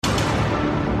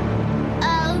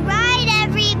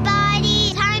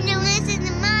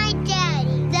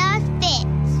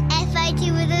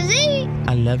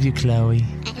love you, Chloe.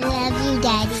 I love you,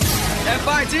 Daddy.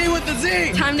 F-I-T with the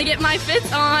Z. Time to get my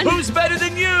Fitz on. Who's better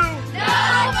than you?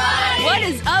 Nobody! What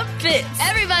is up, Fitz?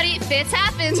 Everybody, Fitz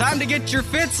happens. Time to get your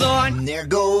Fitz on. And there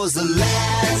goes the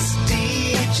last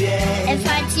DJ.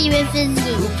 F-I-T with the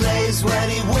Z. Who plays what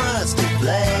he wants to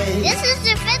play. This is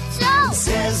the Fitz Show.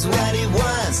 Says what he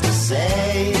wants to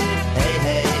say. Hey,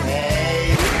 hey,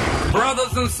 hey.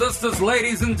 Brothers and sisters,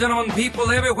 ladies and gentlemen,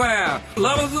 people everywhere,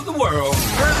 lovers of the world.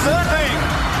 Presenting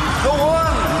the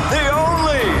one, the only.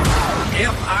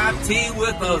 F-I-T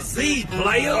with a Z,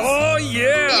 players. Oh,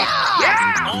 yeah.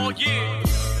 Oh, yeah.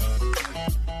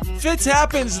 Fitz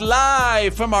happens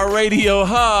live from our radio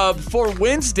hub for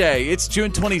Wednesday. It's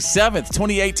June 27th,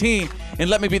 2018. And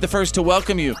let me be the first to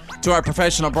welcome you to our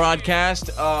professional broadcast.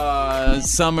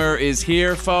 Summer is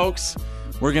here, folks.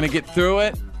 We're going to get through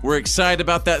it. We're excited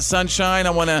about that sunshine. I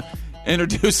want to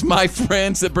introduce my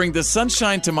friends that bring the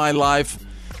sunshine to my life.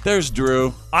 There's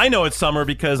Drew. I know it's summer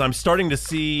because I'm starting to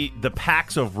see the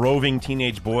packs of roving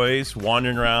teenage boys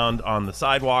wandering around on the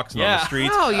sidewalks and on the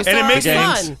streets. Oh, you and saw it makes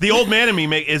fun. the old man in me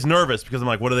is nervous because I'm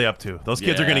like, what are they up to? Those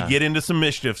kids are Yeah. going to get into some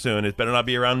mischief soon. It better not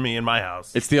be around me in my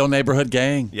house. It's the old neighborhood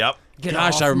gang. Yep.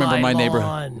 Gosh, I remember my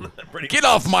neighborhood. Get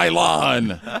off my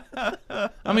lawn.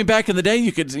 I mean, back in the day,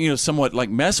 you could, somewhat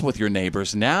like mess with your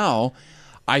neighbors. Now,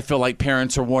 I feel like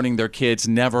parents are warning their kids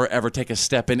never, ever take a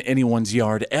step in anyone's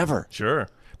yard ever. Sure.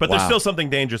 But there's still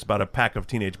something dangerous about a pack of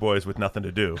teenage boys with nothing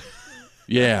to do.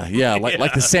 Yeah,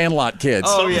 like the Sandlot kids.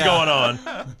 Something's going on.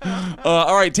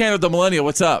 All right, Tanner the Millennial,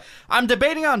 what's up? I'm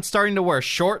debating on starting to wear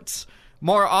shorts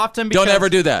more often. Because, Don't ever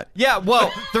do that. Yeah,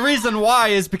 well, the reason why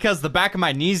is because the back of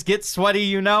my knees get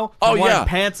sweaty, from wearing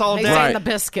pants all He's day. eating the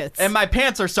biscuits. And my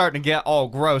pants are starting to get all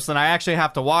gross, and I actually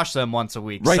have to wash them once a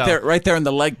week. Right there in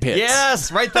the leg pits.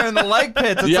 Yes, right there in the leg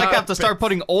pits. It's like I have to start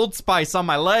putting Old Spice on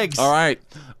my legs. All right.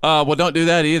 Well, don't do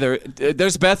that either.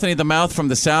 There's Bethany the Mouth from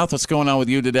the South. What's going on with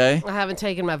you today? I haven't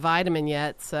taken my vitamin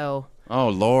yet, so. Oh,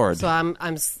 Lord. So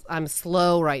I'm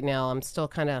slow right now. I'm still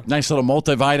kind of. Nice little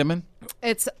multivitamin.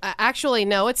 It's actually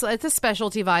no. It's a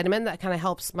specialty vitamin that kind of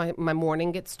helps my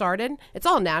morning get started. It's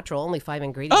all natural, only 5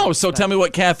 ingredients. Oh, so tell me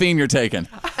what caffeine you're taking.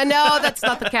 No, that's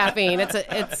not the caffeine. Is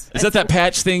that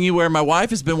patch thing you wear? My wife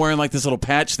has been wearing like this little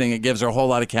patch thing. It gives her a whole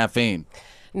lot of caffeine.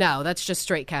 No, that's just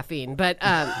straight caffeine. But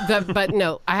but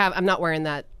no, I'm not wearing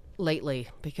that lately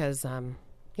because I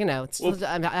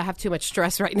have too much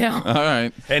stress right now. All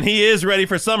right. And he is ready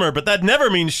for summer, but that never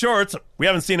means shorts. We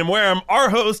haven't seen him wear them. Our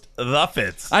host, The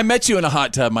Fitz. I met you in a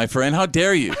hot tub, my friend. How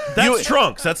dare you? That's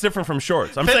trunks. That's different from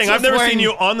shorts. I'm saying I've never seen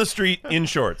you on the street in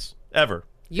shorts, ever.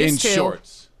 Used to.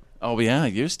 Shorts. Oh, yeah,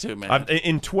 used to, man.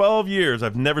 In 12 years,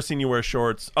 I've never seen you wear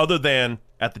shorts other than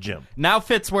at the gym. Now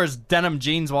Fitz wears denim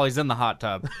jeans while he's in the hot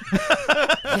tub.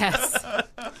 Yes.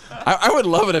 I would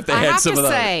love it if they had some of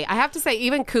those. I have to say,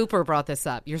 even Cooper brought this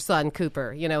up, your son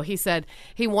Cooper. He said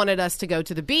he wanted us to go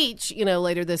to the beach,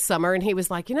 later this summer. And he was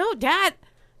like, Dad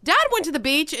went to the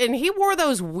beach and he wore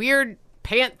those weird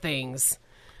pant things.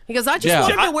 He goes, I just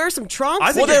wanted to wear some trunks.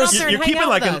 I think you're keeping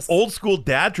like an old school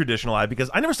dad tradition alive because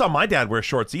I never saw my dad wear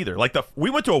shorts either. Like we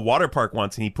went to a water park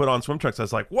once and he put on swim trunks. I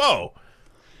was like, whoa.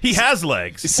 He has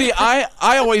legs. See, I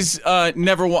always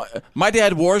never my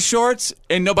dad wore shorts,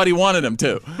 and nobody wanted him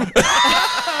to.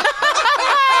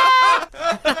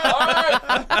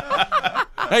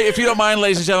 Hey, if you don't mind,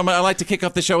 ladies and gentlemen, I'd like to kick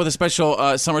off the show with a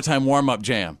special summertime warm-up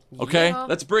jam. Okay? Yeah.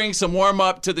 Let's bring some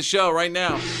warm-up to the show right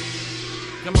now.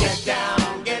 Come on. Get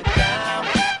down, get down,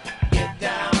 get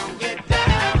down, get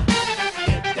down,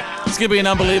 get down. It's going to be an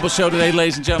unbelievable show today,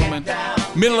 ladies and gentlemen.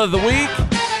 Middle of the week.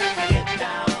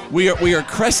 We are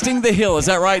cresting the hill. Is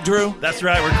that right, Drew? That's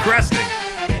right. We're cresting.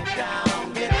 Get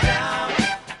down, get down,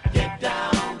 get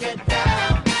down, get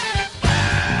down.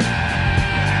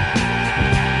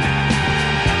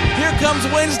 Here comes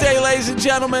Wednesday, ladies and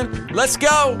gentlemen. Let's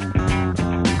go.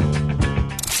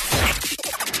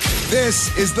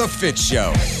 This is the Fitz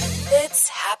Show. Fitz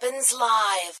happens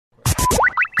live.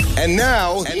 And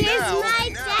now, Here's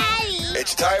my daddy.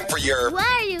 it's time for your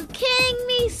Why are you kidding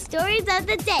me? Stories of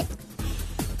the day.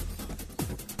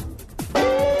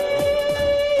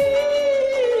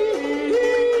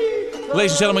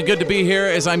 Ladies and gentlemen, good to be here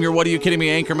as I'm your What Are You Kidding Me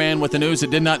anchorman with the news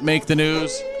that did not make the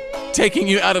news. Taking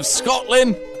you out of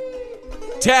Scotland.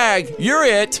 Tag, you're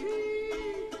it.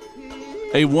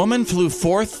 A woman flew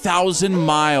 4,000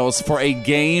 miles for a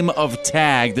game of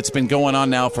tag that's been going on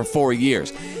now for 4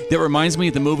 years. That reminds me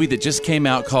of the movie that just came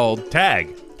out called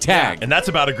Tag. Tag. And that's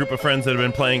about a group of friends that have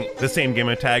been playing the same game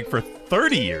of tag for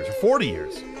 30 years or 40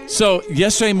 years. So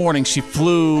yesterday morning, she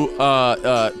flew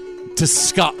to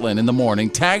Scotland in the morning,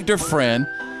 tagged her friend,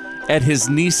 at his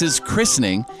niece's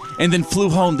christening and then flew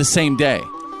home the same day.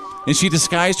 And she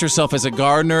disguised herself as a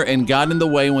gardener and got in the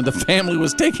way when the family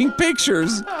was taking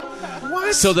pictures.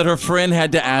 What? So that her friend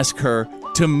had to ask her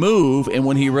to move, and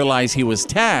when he realized he was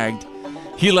tagged,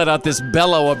 he let out this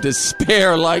bellow of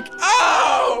despair like,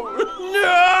 "Oh,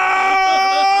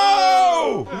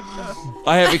 no!"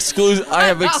 I have exclusive.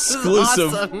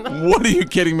 Awesome. What are you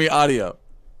kidding me? Audio.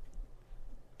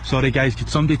 Sorry, guys. Could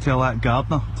somebody tell that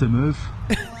gardener to move?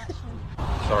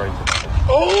 Sorry.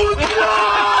 Oh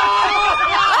no!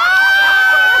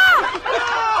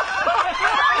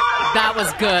 That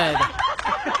was good.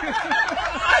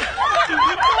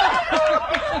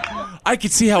 I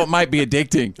could see how it might be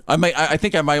addicting. I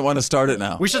think I might want to start it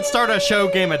now. We should start a show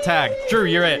game of tag. Drew,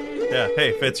 you're it. Yeah.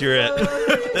 Hey, Fitz, you're it.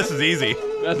 This is easy.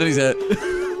 Bethany's it.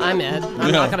 I'm Ed.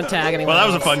 I'm not going to tag anyone. Well,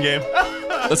 that was a else. fun game.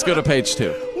 Let's go to page 2.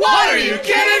 What are you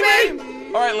kidding me?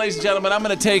 All right, ladies and gentlemen, I'm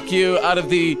going to take you out of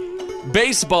the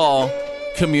baseball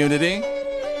community.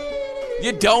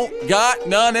 You don't got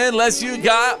none unless you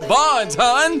got bonds,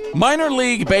 hon. Minor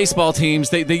league baseball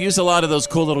teams, they use a lot of those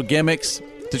cool little gimmicks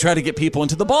to try to get people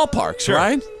into the ballparks, Sure.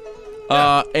 right?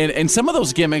 Yeah. And some of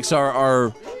those gimmicks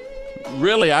are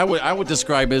really, I would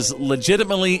describe as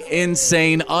legitimately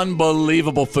insane,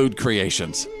 unbelievable food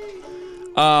creations.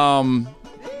 The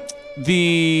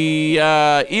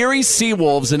Erie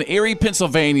Seawolves in Erie,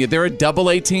 Pennsylvania, they're a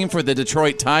AA team for the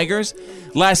Detroit Tigers.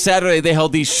 Last Saturday, they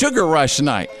held the Sugar Rush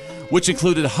Night, which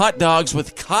included hot dogs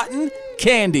with cotton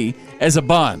candy as a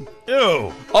bun.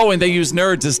 Ew. Oh, and they use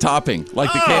nerds as topping,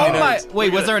 like the candy nerds.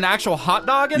 Wait, was there an actual hot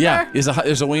dog in there? Yeah,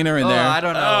 there's a wiener in there. I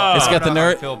don't know. It's got I don't know how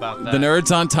I feel about that. the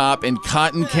nerds on top, and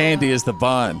cotton candy is the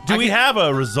bun. Do we have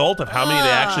a result of how many they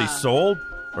actually sold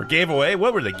or gave away?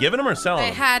 What were they, giving them or selling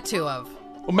They them? had to have.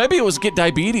 Well, maybe it was Get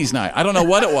Diabetes Night. I don't know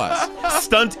what it was.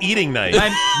 Stunt eating night.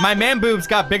 My man boobs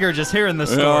got bigger just hearing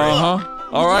this story. Uh-huh.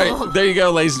 All right, there you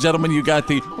go, ladies and gentlemen. You got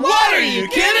the What are you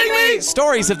kidding me?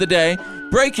 stories of the day,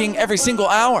 breaking every single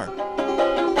hour.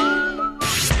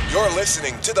 You're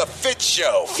listening to The Fitz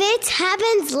Show. Fitz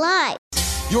happens live.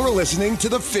 You're listening to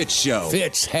The Fitz Show.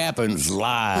 Fitz happens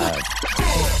live.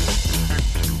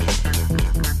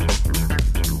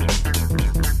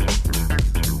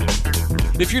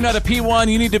 If you're not a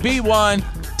P1, you need to be one.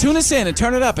 Tune us in and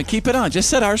turn it up and keep it on. Just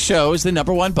set our show as the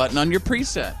 #1 button on your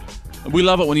preset. We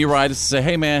love it when you write us and say,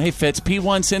 hey, man, hey, Fitz,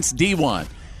 P1 since D1.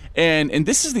 And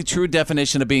this is the true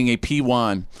definition of being a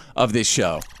P1 of this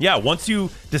show. Yeah, once you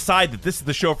decide that this is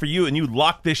the show for you and you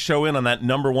lock this show in on that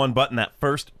 #1 button, that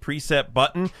first preset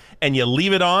button, and you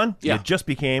leave it on, you just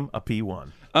became a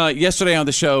P1. Yesterday on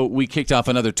the show, we kicked off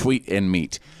another tweet and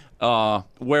meet.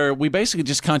 Where we basically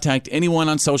just contact anyone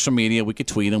on social media. We could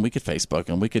tweet them, we could Facebook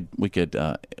them, we could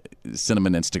send them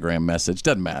an Instagram message.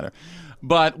 Doesn't matter,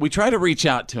 but we try to reach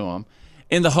out to them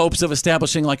in the hopes of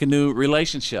establishing like a new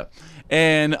relationship.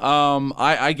 And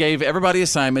I gave everybody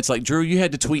assignments. Like Drew, you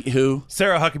had to tweet who?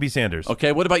 Sarah Huckabee Sanders.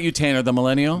 Okay, what about you, Tanner, the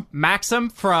millennial? Maxim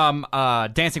from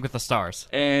Dancing with the Stars.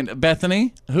 And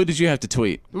Bethany, who did you have to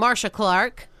tweet? Marsha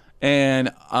Clark.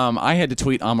 And I had to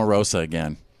tweet Omarosa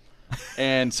again.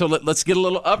 And so let's get a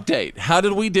little update. How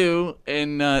did we do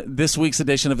in this week's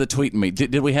edition of the Tweet and Me?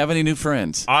 Did we have any new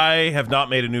friends? I have not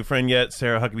made a new friend yet.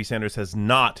 Sarah Huckabee Sanders has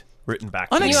not written back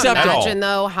to me Can you at all. imagine,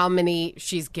 though, how many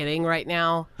she's getting right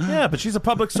now? Yeah, but she's a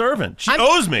public servant. She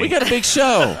owes me. We got a big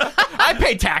show. I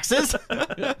pay taxes.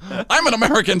 I'm an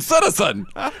American citizen.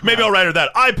 Maybe I'll write her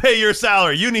that. I pay your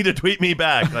salary. You need to tweet me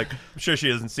back. Like, I'm sure she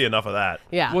doesn't see enough of that.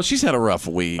 Yeah. Well, she's had a rough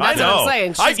week. That's I know. what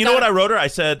I'm saying. You know what I wrote her? I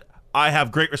said, I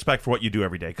have great respect for what you do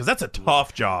every day, because that's a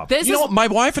tough job. You know what? My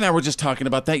wife and I were just talking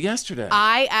about that yesterday.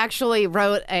 I actually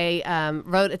wrote a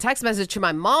text message to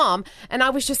my mom, and I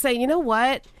was just saying, you know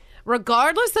what?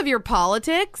 Regardless of your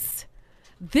politics,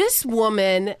 this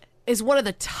woman is one of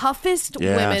the toughest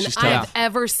women she's I have tough.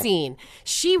 ever seen.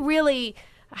 She really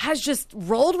has just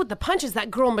rolled with the punches. That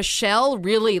girl Michelle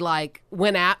really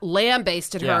went at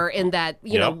lambasted her in that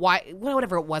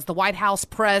whatever it was, the White House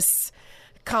press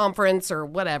conference or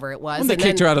whatever it was. When they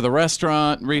kicked her out of the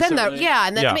restaurant recently.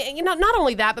 I mean, not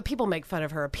only that, but people make fun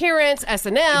of her appearance,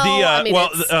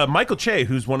 SNL. Michael Che,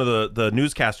 who's one of the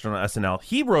newscasters on SNL,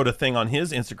 he wrote a thing on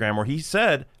his Instagram where he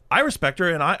said, I respect her,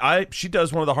 and she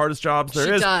does one of the hardest jobs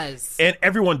there is. She does. And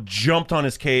everyone jumped on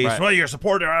his case. Right. Well, you're a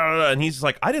supporter. And he's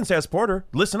like, I didn't say I support her.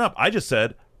 Listen up. I just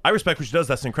said, I respect what she does.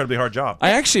 That's an incredibly hard job.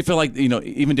 I actually feel like,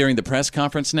 even during the press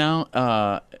conference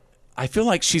now, I feel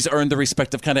like she's earned the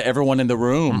respect of kind of everyone in the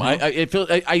room.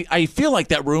 Mm-hmm. I feel like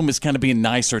that room is kind of being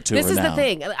nicer to her now. This is the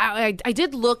thing. I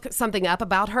did look something up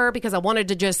about her because I wanted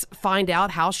to just find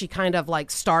out how she kind of like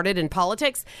started in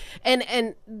politics.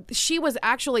 And she was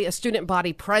actually a student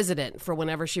body president for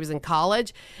whenever she was in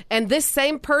college. And this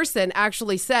same person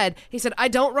actually said, I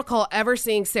don't recall ever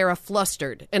seeing Sarah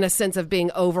flustered in a sense of being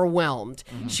overwhelmed.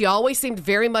 Mm-hmm. She always seemed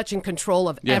very much in control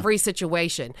of every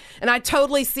situation. And I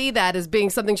totally see that as being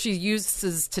something she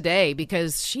uses today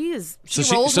because she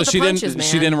rolls with the punches, man.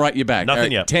 She didn't write you back.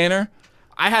 Nothing yet. Tanner?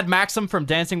 I had Maxim from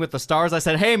Dancing with the Stars. I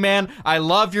said, hey, man, I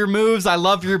love your moves. I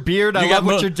love your beard. I love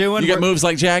what you're doing. You got moves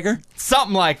like Jagger?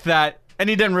 Something like that. And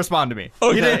he didn't respond to me.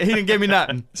 Okay. He didn't give me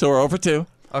nothing. So we're over 2.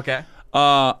 Okay.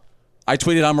 I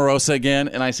tweeted Omarosa again,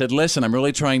 and I said, listen, I'm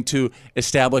really trying to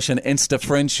establish an Insta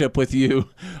friendship with you,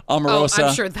 Omarosa. Oh,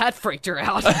 I'm sure that freaked her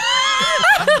out.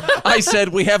 I said,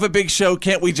 we have a big show.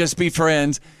 Can't we just be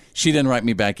friends? She didn't write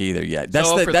me back either yet.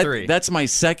 That's my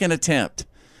second attempt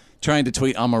trying to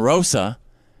tweet Omarosa.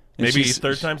 Maybe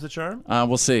third time's the charm?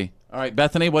 We'll see. All right,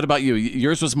 Bethany, what about you?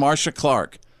 Yours was Marsha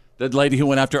Clark, the lady who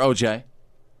went after OJ.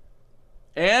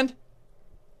 And?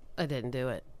 I didn't do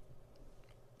it.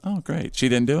 Oh, great. She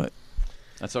didn't do it.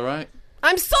 That's all right.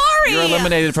 I'm sorry. You're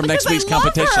eliminated from next week's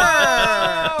competition.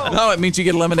 No, it means you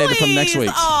get eliminated from next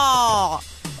week's. Oh.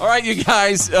 All right, you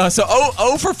guys. So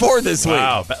 0 for 4 this week.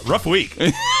 Wow, rough week.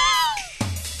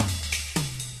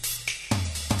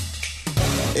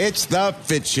 It's the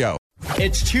Fitz Show.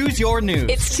 It's Choose Your News.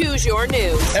 It's Choose Your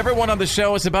News. Everyone on the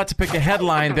show is about to pick a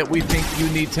headline that we think you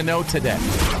need to know today.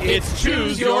 It's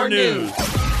Choose Your News.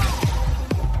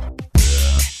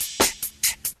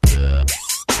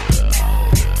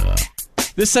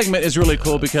 This segment is really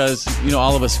cool because,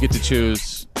 all of us get to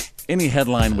choose any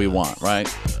headline we want, right?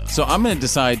 So I'm going to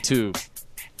decide to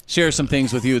share some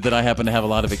things with you that I happen to have a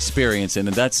lot of experience in,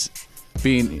 and that's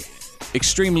being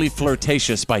extremely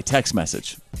flirtatious by text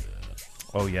message.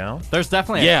 Oh, yeah? There's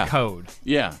definitely a code.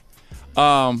 Yeah.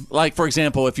 Like, for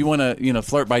example, if you want to,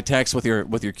 flirt by text with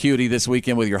your cutie this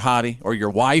weekend, with your hottie, or your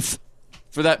wife,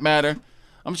 for that matter,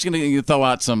 I'm just going to throw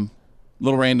out some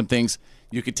little random things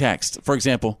you could text. For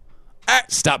example,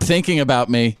 stop thinking about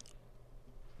me.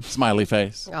 Smiley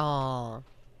face. Oh,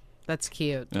 that's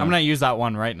cute. Yeah. I'm going to use that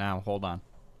one right now. Hold on.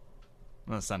 I'm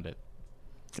going to send it.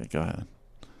 Okay, go ahead.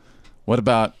 What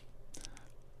about,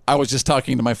 I was just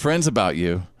talking to my friends about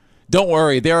you. Don't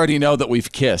worry, they already know that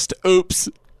we've kissed. Oops.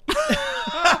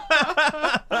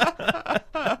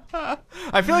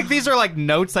 I feel like these are like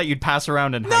notes that you'd pass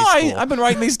around in high school. I've been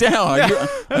writing these down.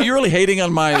 Are you really hating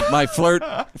on my flirt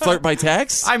by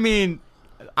text? I mean,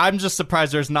 I'm just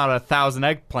surprised there's not 1,000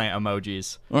 eggplant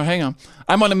emojis. Well, hang on.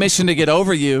 I'm on a mission to get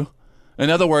over you. In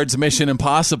other words, Mission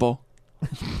Impossible.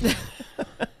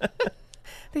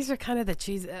 These are kind of the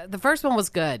cheesy. The first one was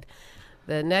good.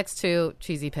 The next 2,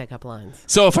 cheesy pickup lines.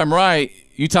 So if I'm right,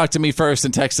 you talked to me first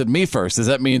and texted me first. Does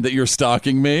that mean that you're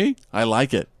stalking me? I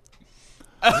like it.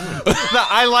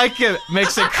 I like it.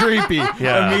 Makes it creepy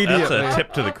immediately. That's a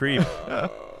tip to the creep.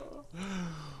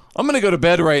 I'm going to go to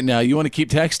bed right now. You want to keep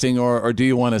texting or do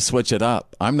you want to switch it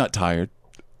up? I'm not tired.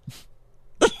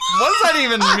 What does that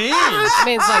even mean? It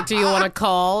means like, do you want to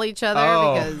call each other?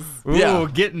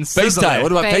 Because getting sizzling. FaceTime.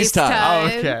 What about FaceTime? Oh,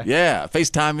 okay. Yeah,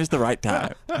 FaceTime is the right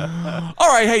time.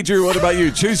 All right, hey, Drew, what about you?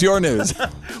 Choose your news.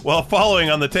 Well, following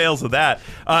on the tails of that,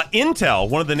 Intel,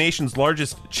 one of the nation's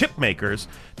largest chip makers,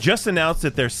 just announced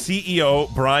that their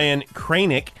CEO, Brian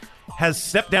Kranick, has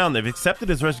stepped down. They've accepted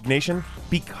his resignation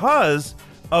because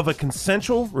of a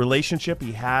consensual relationship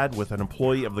he had with an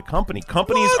employee of the company.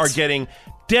 Companies are getting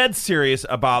dead serious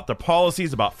about the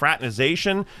policies about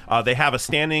fraternization. They have a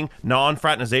standing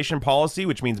non-fraternization policy,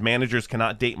 which means managers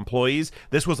cannot date employees.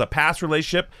 This was a past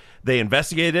relationship. They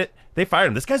investigated it. They fired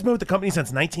him. This guy's been with the company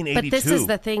since 1982. But this is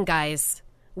the thing, guys.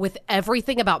 With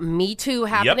everything about Me Too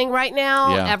happening right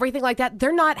now, everything like that,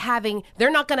 they're not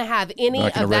going to have any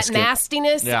of that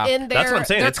nastiness in their That's what I'm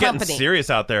saying. It's company. Getting serious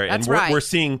out there. That's and we're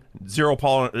seeing zero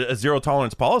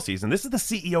tolerance policies. And this is the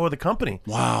CEO of the company.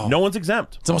 Wow. No one's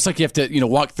exempt. It's almost like you have to,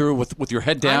 walk through with your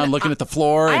head down, looking at the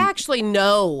floor. I actually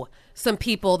know some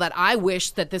people that I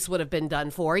wish that this would have been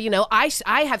done for. I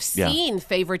have seen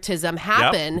favoritism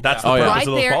happen That's the right of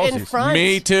those there policies. in front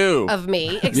Me too. of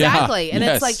me. Exactly. Yeah, and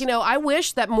yes. it's like, I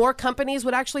wish that more companies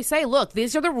would actually say, look,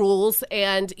 these are the rules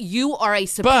and you are a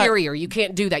superior. You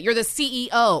can't do that. You're the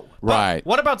CEO. Right.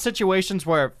 What about situations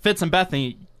where Fitz and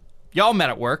Bethany, y'all met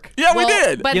at work? Yeah, we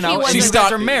did. But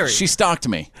she stalked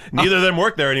me. Neither of them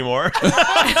work there anymore.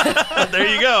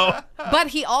 There you go. But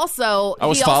he also... I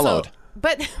was followed.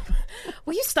 But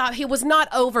will you stop? He was not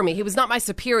over me. He was not my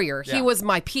superior. Yeah. He was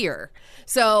my peer.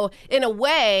 So in a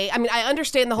way, I mean, I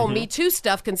understand the whole Me Too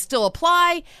stuff can still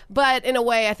apply, but in a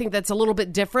way, I think that's a little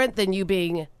bit different than you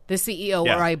being the CEO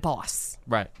or a boss.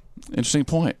 Right. Interesting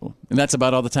point. And that's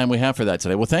about all the time we have for that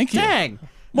today. Well, thank you. Dang.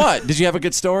 What? Did you have a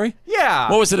good story? Yeah.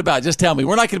 What was it about? Just tell me.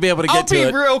 We're not going to be able to get to it.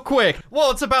 I'll be real quick.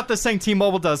 Well, it's about this thing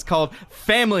T-Mobile does called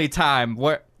Family Time.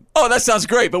 Oh, that sounds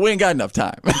great, but we ain't got enough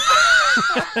time.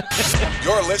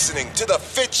 You're listening to The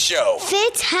Fitz Show.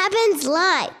 Fitz happens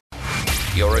live.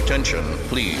 Your attention,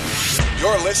 please.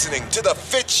 You're listening to The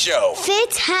Fitz Show.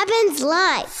 Fitz happens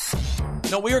live.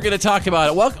 No, we were going to talk about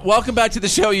it. Welcome back to the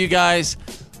show, you guys.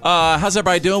 How's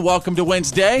everybody doing? Welcome to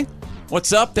Wednesday.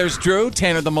 What's up? There's Drew,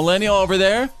 Tanner the Millennial over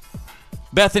there,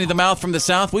 Bethany the Mouth from the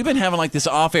South. We've been having like this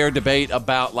off-air debate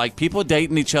about like people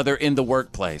dating each other in the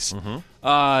workplace.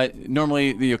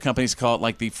 Normally, your companies call it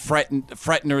like the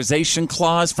fraternization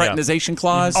clause.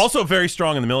 Also very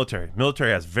strong in the military.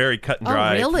 Military has very cut and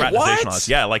dry fraternization laws.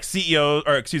 Yeah, like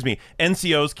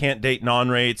NCOs can't date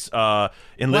non-rates.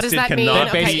 Enlisted what does that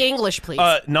cannot mean? Okay, English, please.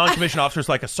 Non-commissioned officers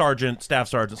like a sergeant, staff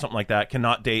sergeant, something like that,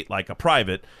 cannot date like a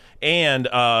private. And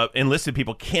enlisted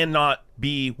people cannot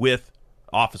be with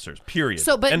officers, period.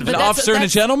 So, but an officer and a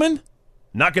gentleman?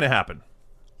 Not going to happen.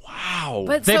 Wow.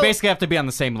 But they basically have to be on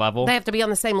the same level. They have to be on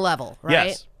the same level, right?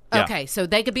 Yes. Yeah. Okay, so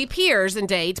they could be peers and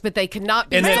date, but they could not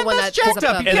be And then- someone That's that's jacked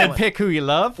up. You above can't you. pick who you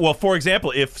love. Well, for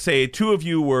example, if, say, two of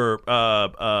you were,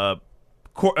 let's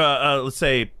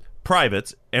say,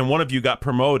 privates, and one of you got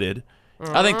promoted...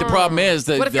 I think the problem is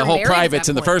What that if the you're whole married at privates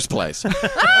that in the point? first place.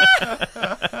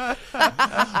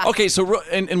 Okay, so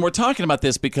and we're talking about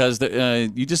this because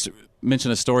you just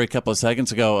mentioned a story a couple of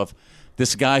seconds ago of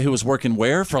this guy who was working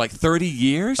where for like 30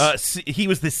 years? He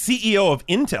was the CEO of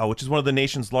Intel, which is one of the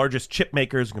nation's largest chip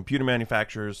makers and computer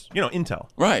manufacturers. You know, Intel.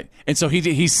 Right. And so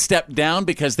he stepped down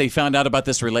because they found out about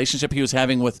this relationship he was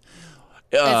having with...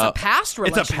 It's a past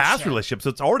relationship. It's a past relationship, so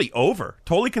it's already over.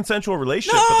 Totally consensual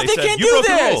relationship. No, but they said, can't you do broke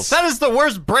this. the rules. That is the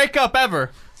worst breakup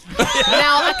ever. Now,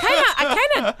 I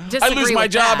kind of disagree I lose my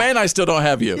with job that. and I still don't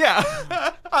have you. Yeah.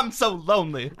 I'm so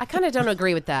lonely. I kind of don't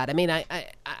agree with that. I mean,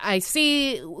 I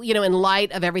see, you know, in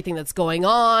light of everything that's going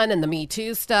on and the Me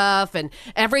Too stuff, and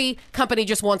every company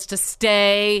just wants to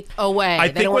stay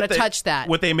away. They don't want to touch that.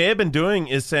 What they may have been doing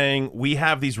is saying, we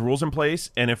have these rules in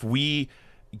place, and if we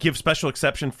give special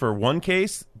exception for one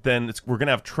case, then we're going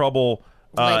to have trouble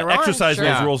exercising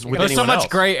those rules with There's anyone so much else.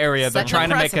 gray area. They're Set trying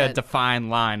to make a precedent. defined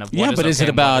line of what Yeah, is but is okay it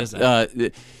and what about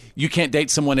isn't. you can't date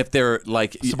someone if they're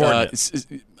like Subordinate.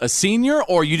 a senior,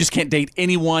 or you just can't date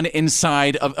anyone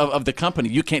inside of the company?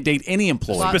 You can't date any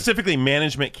employee. Specifically,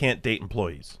 management can't date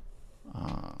employees.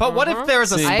 But what if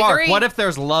there's a I spark? agree. What if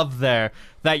there's love there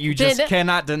that you just Then-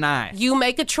 cannot deny? You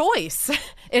make a choice.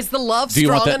 Is the love Do you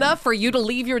want strong that- enough for you to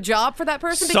leave your job for that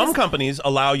person? Some Because- companies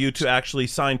allow you to actually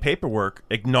sign paperwork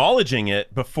acknowledging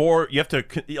it before you have to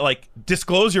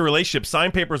disclose your relationship,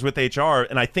 sign papers with HR,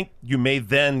 and I think you may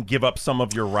then give up some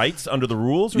of your rights under the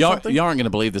rules or something. Y'all aren't going to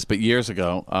believe this, but years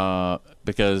ago,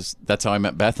 because that's how I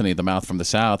met Bethany, the Mouth from the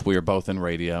South. We were both in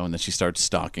radio, and then she started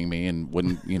stalking me and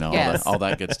wouldn't, Yes. all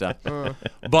that good stuff.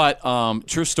 But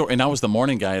true story, and I was the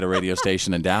morning guy at a radio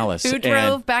station in Dallas. Who and-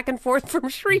 drove back and forth from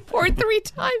Shreveport 3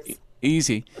 times?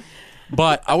 Easy.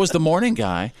 But I was the morning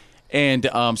guy, and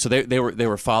so they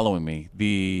were following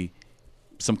me.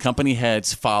 Some company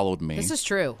heads followed me. This is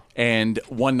true. And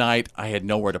one night I had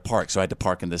nowhere to park, so I had to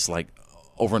park in this like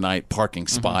overnight parking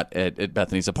spot at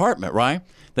Bethany's apartment, right?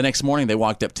 The next morning they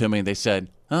walked up to me and they said,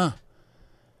 "Huh,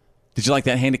 did you like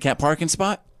that handicap parking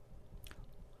spot?"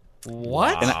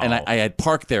 What? And I had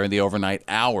parked there in the overnight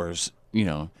hours,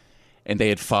 and they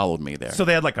had followed me there. So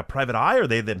they had like a private eye, or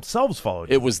they themselves followed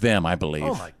you? It was them, I believe.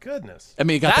 Oh my goodness! I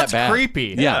mean, it got That's that bad.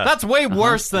 creepy. Yeah. That's way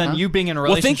worse than you being in a Well,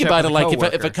 relationship think about it. with a Like if a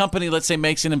coworker. company, let's say,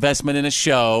 makes an investment in a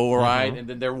show, all right, and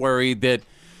then they're worried that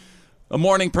a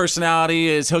morning personality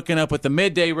is hooking up with the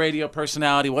midday radio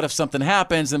personality. What if something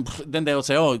happens? And then they'll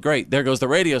say, "Oh, great, there goes the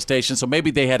radio station." So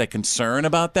maybe they had a concern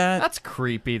about that. That's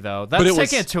creepy, though. But That's it was-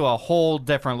 taking it to a whole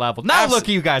different level. Now look at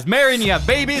you guys, married and you have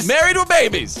babies. Married with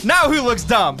babies. Now who looks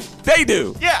dumb? They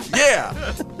do. Yeah.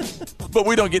 Yeah. But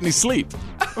we don't get any sleep.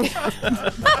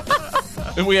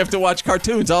 And we have to watch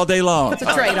cartoons all day long. It's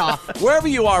a trade-off. Wherever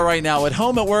you are right now, at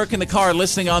home, at work, in the car,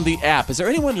 listening on the app, is there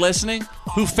anyone listening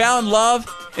who found love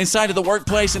inside of the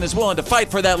workplace and is willing to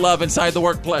fight for that love inside the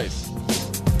workplace?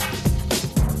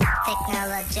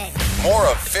 More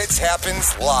of Fitz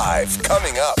Happens Live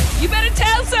coming up. You better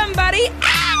tell somebody.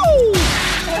 Ow!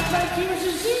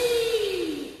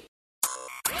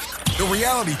 The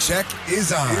reality check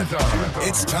is on.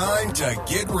 It's time to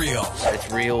get real.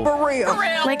 It's real. For real.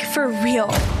 Like for real.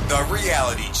 The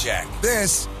reality check.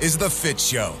 This is The Fitz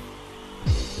Show.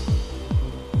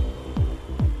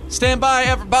 Stand by,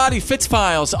 everybody. Fitz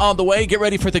Files on the way. Get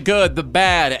ready for the good, the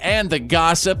bad, and the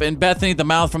gossip. And Bethany, the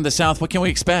mouth from the south, what can we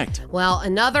expect? Well,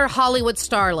 another Hollywood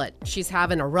starlet. She's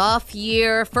having a rough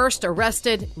year. First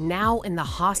arrested, now in the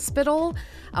hospital.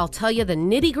 I'll tell you the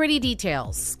nitty-gritty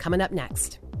details coming up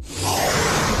next.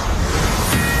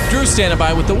 Drew standing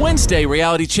by with the Wednesday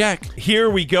reality check. Here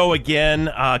we go again.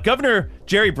 Governor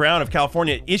Jerry Brown of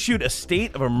California issued a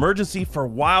state of emergency for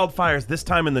wildfires, this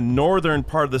time in the northern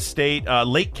part of the state.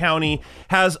 Lake County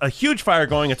has a huge fire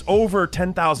going. It's over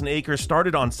 10,000 acres.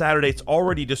 Started on Saturday. It's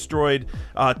already destroyed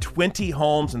 20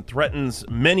 homes and threatens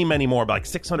many, many more, like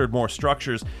 600 more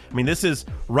structures. I mean, this is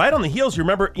right on the heels. You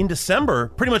remember in December,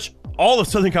 pretty much all of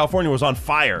Southern California was on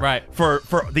fire for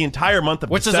the entire month of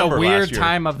December. Which is a weird last year.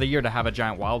 Time of the year to have a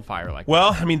giant wildfire like that.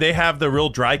 Well, I mean, they have the real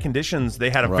dry conditions. They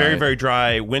had a very, very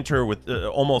dry winter with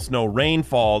almost no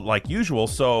rainfall like usual.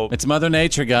 So it's Mother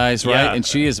Nature, guys, right? Yeah. And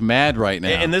she is mad right now.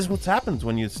 And this is what happens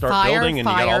when you start Fire, building and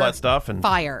you got all that stuff. And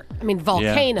fire. I mean,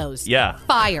 volcanoes. Yeah.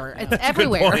 Fire. It's That's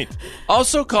everywhere. a good point.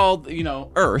 Also called,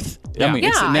 Earth. Yeah. I mean,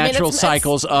 it's the natural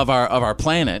cycles of our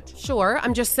planet. Sure.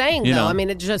 I'm just saying, You though. know. I mean,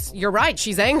 it just, you're right.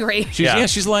 She's angry.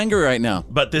 She's angry right now.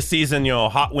 But this season,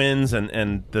 hot winds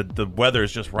and the weather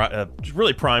is just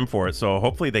really prime for it. So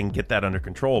hopefully they can get that under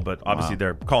control. But obviously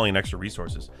they're calling in extra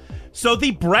resources. So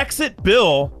the Brexit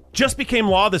bill just became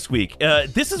law this week.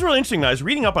 This is really interesting. I was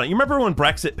reading up on it. You remember when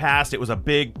Brexit passed? It was a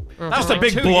big, just a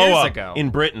big 2 blow years up ago. in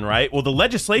Britain, right? Well, the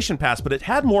legislation passed, but it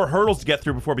had more hurdles to get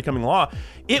through before becoming law.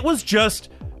 It was just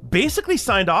basically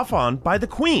signed off on by the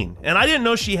Queen. And I didn't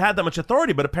know she had that much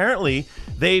authority, but apparently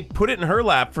they put it in her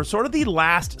lap for sort of the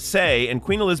last say, and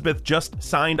Queen Elizabeth just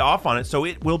signed off on it, so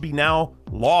it will be now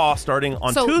law starting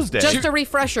on Tuesday. Just a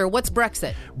refresher, what's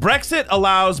Brexit? Brexit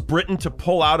allows Britain to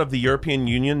pull out of the European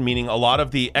Union, meaning a lot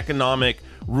of the economic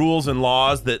rules and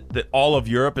laws that all of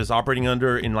Europe is operating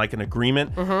under in like an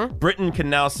agreement. Britain can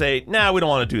now say, nah, we don't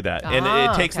want to do that. And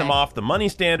it takes them off the money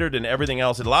standard and everything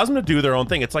else. It allows them to do their own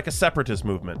thing. It's like a separatist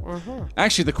movement.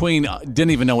 Actually, the Queen didn't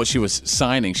even know what she was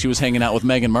signing. She was hanging out with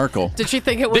Meghan Merkel. Did she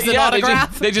think it was an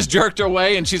autograph? They just jerked her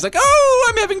away, and she's like, oh,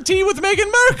 I'm having tea with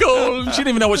Meghan Merkel. She didn't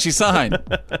even know what she signed.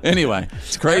 Anyway,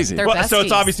 it's crazy. Well, so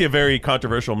it's obviously a very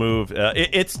controversial move.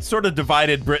 It's sort of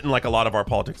divided Britain like a lot of our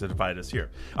politics have divided us here.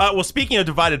 Well, speaking of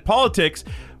divided politics,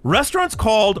 restaurants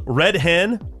called Red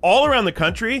Hen all around the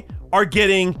country are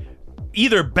getting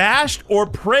either bashed or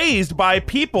praised by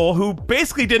people who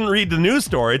basically didn't read the news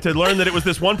story to learn that it was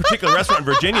this one particular restaurant in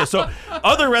Virginia. So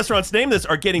other restaurants named this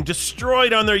are getting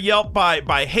destroyed on their Yelp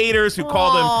by haters who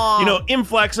call them,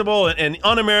 inflexible and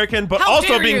un-American, but How also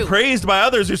dare being you? praised by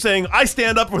others who are saying, I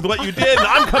stand up with what you did and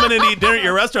I'm coming in to eat dinner at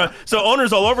your restaurant. So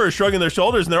owners all over are shrugging their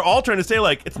shoulders and they're all trying to say,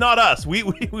 like, it's not us. We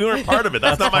weren't part of it.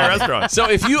 That's not my restaurant. So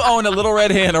if you own a Little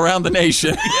Red Hen around the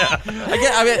nation,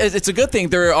 I mean, it's a good thing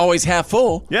they're always half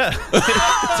full. Yeah.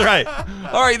 That's right.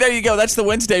 All right, there you go. That's the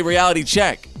Wednesday reality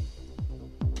check.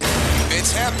 It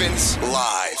happens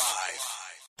live.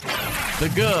 The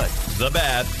good, the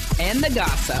bad, And the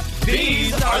gossip.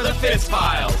 These are the Fitz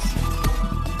Files.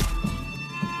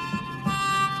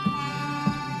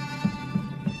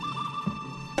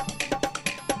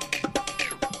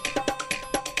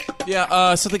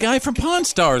 Yeah, so the guy from Pawn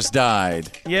Stars died.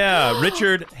 Yeah,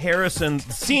 Richard Harrison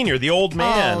Sr., the old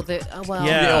man.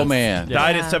 The old man.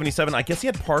 Died at 77. I guess he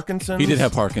had Parkinson's. He did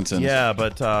have Parkinson's. Yeah,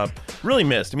 but really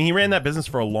missed. I mean, he ran that business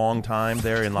for a long time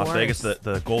there in Las Vegas,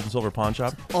 the Gold and Silver Pawn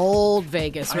Shop. Old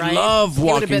Vegas, right? I love He would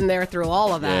walking. have been there through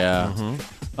all of that.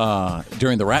 Yeah.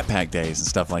 During the Rat Pack days and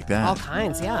stuff like that. All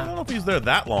kinds, I don't know if he was there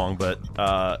that long, but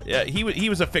yeah, he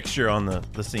was a fixture on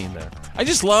the scene there. I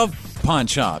just love pawn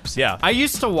shops. Yeah. I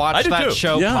used to watch that too.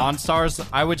 show, Yeah. Pawn Stars.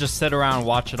 I would just sit around and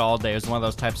watch it all day. It was one of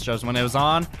those types of shows. When it was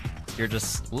on, you're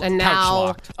just And couch now-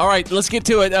 locked. All right, let's get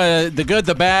to it. The good,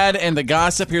 the bad, and the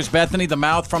gossip. Here's Bethany, the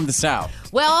mouth from the south.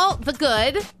 Well, the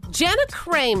good. Jenna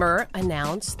Kramer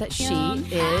announced that she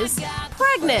is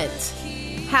pregnant.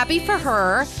 Happy for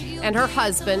her and her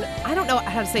husband. I don't know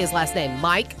how to say his last name.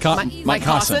 Mike Cosson.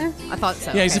 I thought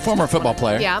so. Yeah, he's a Okay. former football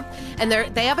player. Yeah, and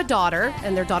they have a daughter,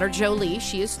 and their daughter Jolie.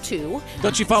 She is 2.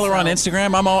 Don't you follow her on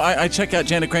Instagram? I check out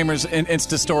Janet Kramer's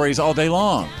Insta stories all day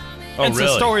long. Oh, and really?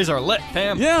 some stories are lit,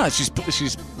 fam. Yeah, she's a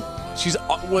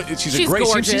great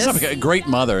gorgeous. she's like a great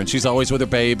mother, and she's always with her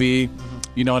baby.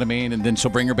 You know what I mean? And then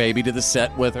she'll bring her baby to the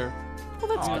set with her.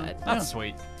 Well, that's good. That's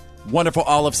sweet. Wonderful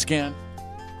olive skin.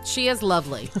 She is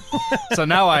lovely. So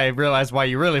now I realize why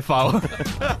you really follow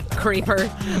her. Creeper.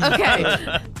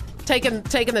 Okay. taking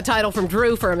the title from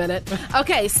Drew for a minute.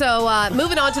 Okay, so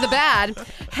moving on to the bad.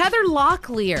 Heather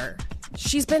Locklear.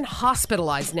 She's been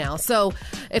hospitalized now. So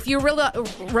if you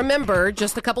remember,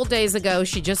 just a couple days ago,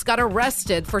 she just got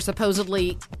arrested for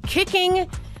supposedly kicking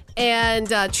and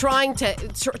trying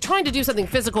to do something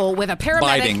physical with a paramedic.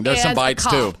 Biting. There's some bites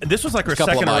too. This was like her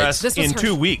second arrest in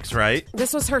 2 weeks, right?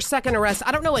 This was her second arrest.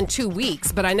 I don't know in 2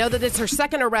 weeks, but I know that it's her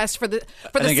second arrest for the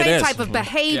same type of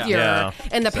behavior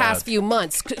in the past few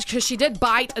months, because she did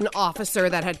bite an officer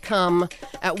that had come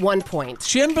at one point.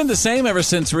 She hadn't been the same ever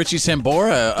since Richie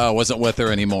Sambora wasn't with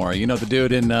her anymore. You know, the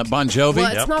dude in Bon Jovi?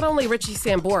 Well, it's not only Richie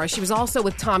Sambora. She was also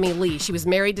with Tommy Lee. She was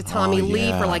married to Tommy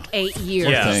Lee for like 8 years.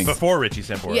 Yeah, before Richie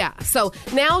Sambora. Yeah, so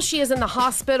now she is in the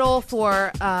hospital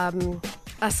for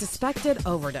a suspected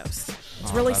overdose.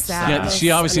 It's really sad. Yeah,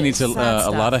 she obviously needs a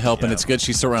lot of help, and it's good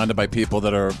she's surrounded by people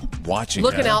that are watching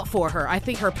looking out for her. I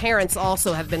think her parents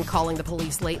also have been calling the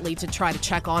police lately to try to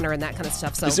check on her and that kind of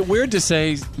stuff. So is it weird to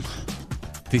say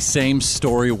the same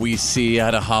story we see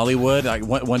out of Hollywood?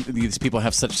 When these people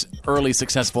have such early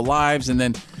successful lives, and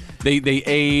then they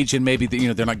age, and maybe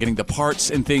they're not getting the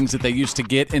parts and things that they used to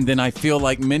get, and then I feel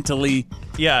like mentally,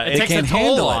 it takes a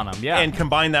toll on them. Yeah, and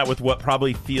combine that with what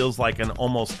probably feels like an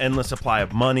almost endless supply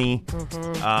of money,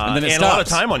 and then a lot of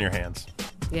time on your hands.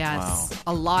 Yes,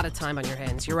 a lot of time on your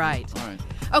hands. You're right. All right.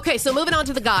 Okay, so moving on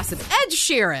to the gossip. Ed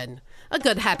Sheeran. A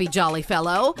good, happy, jolly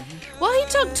fellow. Well, he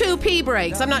took 2 pee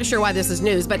breaks. I'm not sure why this is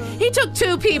news, but he took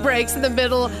 2 pee breaks in the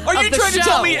middle of the show. Are you trying to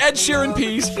tell me Ed Sheeran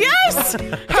pees? Yes!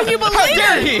 Can you believe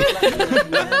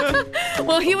it?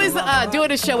 Well, he was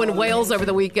doing a show in Wales over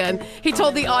the weekend. He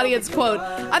told the audience, quote,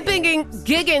 "I've been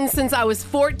gigging since I was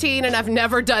 14 and I've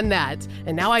never done that.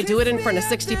 And now I do it in front of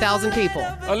 60,000 people."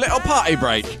 A little party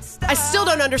break. I still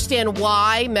don't understand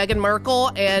why Meghan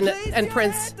Markle and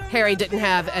Prince Harry didn't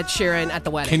have Ed Sheeran at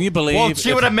the wedding. Can you believe? Well,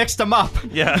 she would have mixed them up.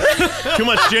 Yeah. Too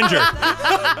much ginger.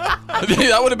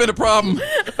 That would have been a problem.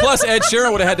 Plus, Ed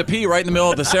Sheeran would have had to pee right in the middle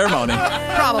of the ceremony.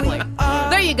 Probably.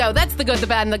 There you go. That's the good, the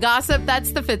bad, and the gossip.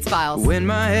 That's the Fitz Files. When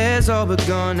my hair's all but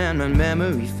gone and my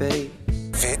memory fades.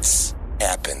 Fitz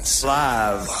happens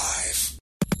live.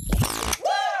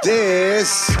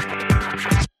 This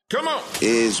Come on.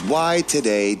 is why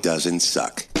today doesn't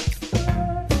suck.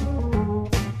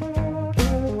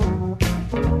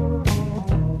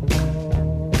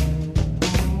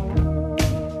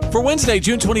 For Wednesday,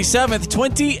 June 27th,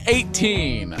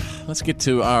 2018. Let's get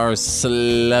to our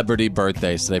celebrity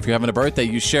birthdays today. If you're having a birthday,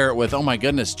 you share it with, oh my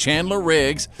goodness, Chandler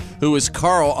Riggs, who is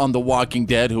Carl on The Walking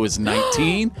Dead, who is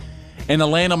 19, and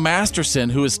Alana Masterson,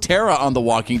 who is Tara on The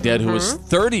Walking Dead, who is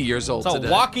 30 years old today. It's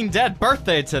a Walking Dead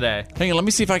birthday today. Hang on, let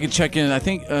me see if I can check in. I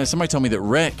think somebody told me that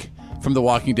Rick from The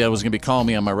Walking Dead was going to be calling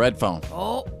me on my red phone.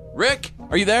 Oh. Rick,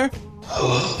 are you there?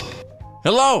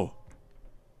 Hello.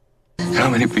 How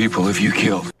many people have you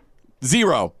killed?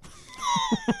 0.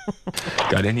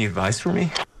 Got any advice for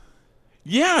me?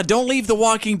 Yeah, don't leave The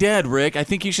Walking Dead, Rick. I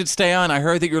think you should stay on. I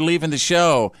heard that you're leaving the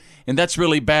show, and that's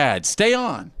really bad. Stay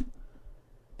on.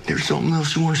 There's something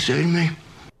else you want to say to me?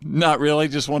 Not really.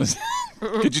 Just want to...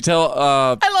 Could you tell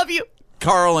I love you,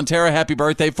 Carl and Tara happy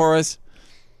birthday for us?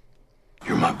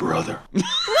 You're my brother.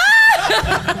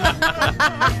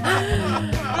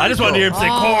 I just wanted to hear him say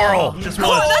Coral. Just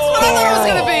once. That's what I thought it was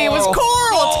going to be. It was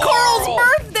Coral. It's Coral's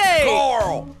birthday.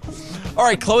 Coral. All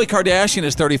right, Khloe Kardashian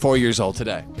is 34 years old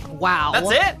today. Wow. That's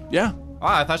it? Yeah.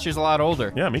 Wow, I thought she was a lot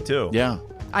older. Yeah, me too. Yeah.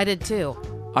 I did too.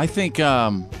 I think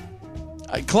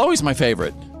Khloe's my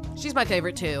favorite. She's my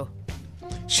favorite too.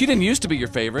 She didn't used to be your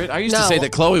favorite. I used to say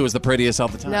that Khloe was the prettiest all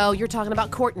the time. No, you're talking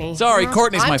about Courtney. Sorry,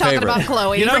 Courtney's my favorite. I'm talking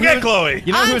about Khloe. You know Forget Khloe.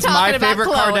 You know who's my favorite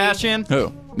Kardashian? Who?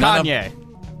 Kanye.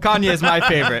 Kanye is my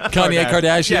favorite. Kanye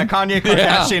Kardashian? Yeah, Kanye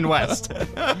Kardashian West.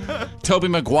 Tobey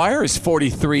Maguire is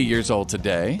 43 years old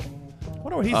today. I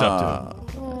wonder what he's up to.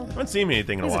 I haven't seen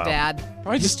anything in a He's while. a dad.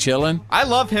 Probably just chilling. I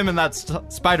love him in that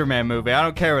Spider-Man movie. I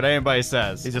don't care what anybody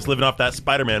says. He's just living off that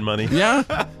Spider-Man money. Yeah?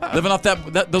 Living off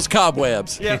those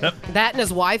cobwebs. Yeah. That and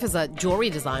his wife is a jewelry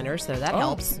designer, so that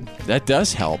helps. That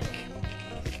does help.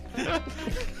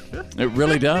 It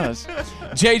really does.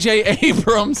 J.J.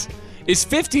 Abrams is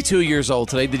 52 years old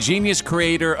today, the genius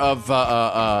creator of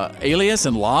Alias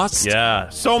and Lost. Yeah,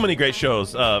 so many great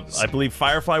shows. I believe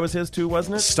Firefly was his too,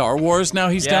 wasn't it? Star Wars now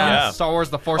he's done. Yeah. Star Wars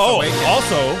The Force Awakens.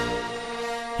 Also,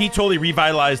 he totally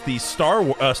revitalized the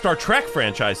Star Trek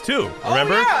franchise too.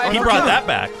 Remember? Yeah, he brought that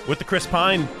back with the Chris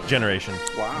Pine generation.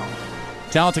 Wow.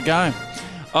 Talented guy.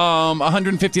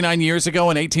 159 years ago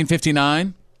in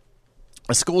 1859,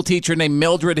 a school teacher named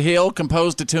Mildred Hill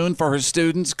composed a tune for her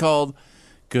students called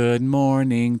Good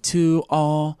Morning to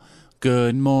All,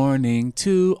 Good Morning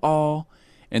to All.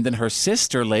 And then her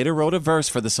sister later wrote a verse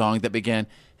for the song that began,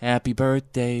 "Happy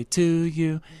birthday to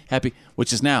you,"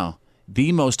 which is now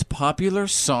the most popular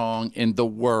song in the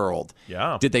world.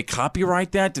 Yeah. Did they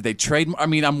copyright that? Did they trade? I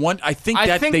mean, I think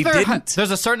they didn't.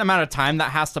 There's a certain amount of time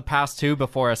that has to pass too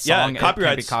before a song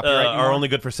copyrights can be copyrighted are only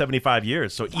good for 75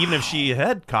 years. So even if she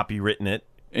had copywritten it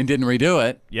and didn't redo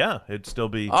it, it'd still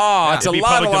be. It's a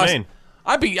lot of domain.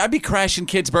 I'd be crashing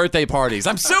kids' birthday parties.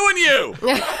 I'm suing you.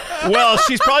 Well,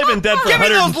 she's probably been dead for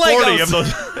 140 of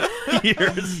those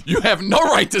years. You have no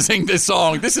right to sing this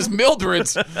song. This is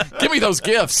Mildred's. Give me those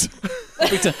gifts.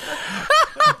 I'm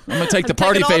gonna take the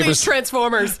party favors. All these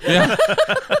Transformers. Yeah,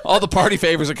 all the party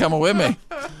favors are coming with me.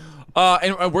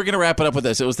 And we're gonna wrap it up with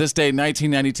this. It was this day,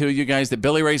 1992, you guys, that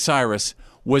Billy Ray Cyrus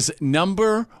was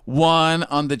 #1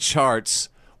 on the charts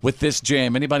with this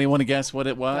jam. Anybody want to guess what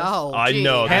it was? Oh, I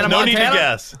know. Hannah No need to Montana?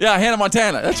 guess. Yeah, Hannah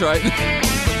Montana. That's right.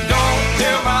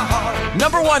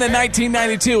 #1 in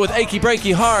 1992 with Achy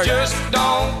Breaky Heart. Just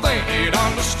don't think you'd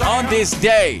understand. On this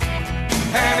day.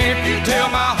 And if you tell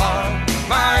my heart,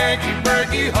 my achy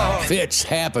breaky heart. Fitz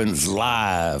happens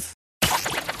live.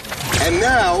 And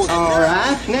now, All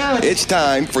right, now it's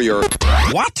time for your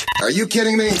What? Are you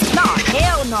kidding me? No,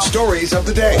 hell no. Stories of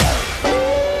the day.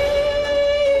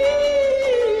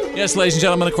 Yes, ladies and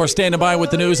gentlemen, of course, standing by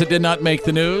with the news that did not make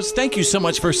the news. Thank you so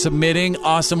much for submitting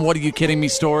awesome What Are You Kidding Me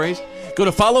stories. Go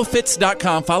to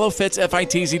followfitz.com,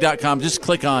 followfitz.com. Just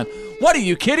click on What Are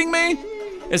You Kidding Me?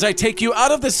 As I take you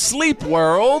out of the sleep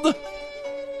world.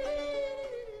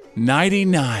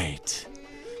 Nighty-night.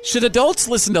 Should adults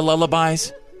listen to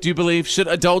lullabies? Do you believe? Should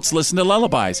adults listen to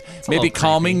lullabies? Maybe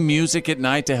calming music at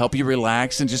night to help you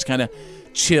relax and just kind of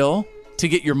chill? To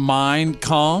get your mind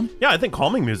calm? Yeah, I think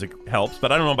calming music helps,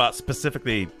 but I don't know about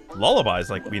specifically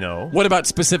lullabies like we know. What about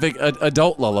specific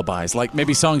adult lullabies? Like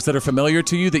maybe songs that are familiar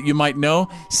to you that you might know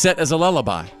set as a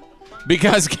lullaby?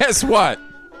 Because guess what?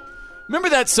 Remember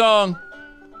that song?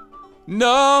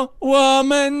 No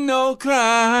woman, no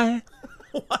cry.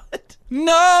 What?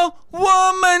 No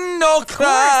woman, no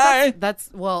cry. That's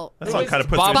that song kind of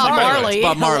puts Bob Marley. It's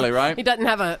Bob Marley, right? He doesn't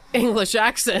have an English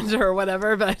accent or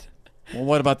whatever, but... Well,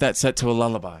 what about that set to a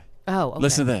lullaby? Oh, okay.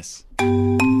 Listen to this.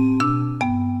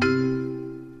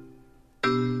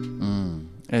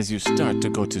 As you start to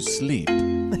go to sleep,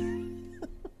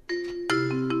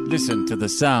 listen to the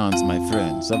sounds, my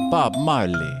friends, of Bob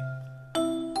Marley.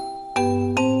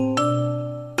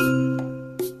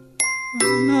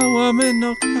 No woman,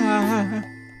 no cry.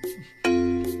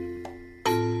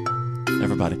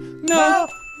 Everybody. No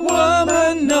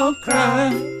woman, no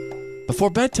cry. Before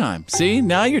bedtime. See?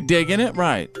 Now you're digging it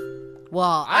right.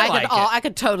 Well, I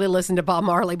could totally listen to Bob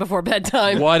Marley before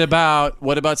bedtime. What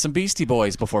about some Beastie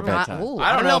Boys before bedtime? Ooh,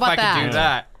 I don't know if I about could do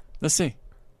that. Let's see.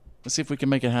 Let's see if we can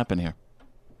make it happen here.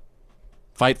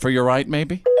 Fight for your right,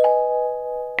 maybe?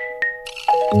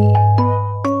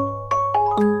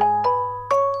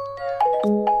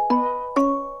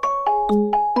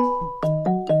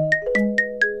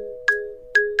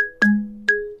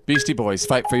 Beastie Boys,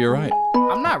 Fight for Your Right.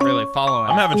 I'm not really following.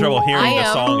 I'm having trouble hearing the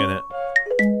am. song in it.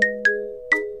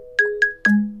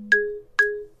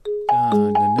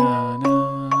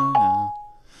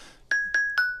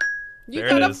 You There it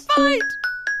gotta is. fight.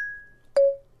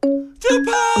 To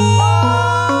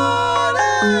party,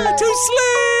 to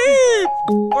sleep.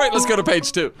 All right, let's go to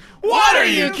page 2. What are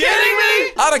you kidding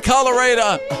me? Out of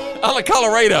Colorado.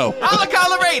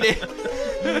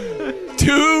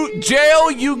 To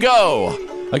jail you go.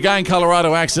 A guy in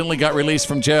Colorado accidentally got released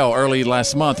from jail early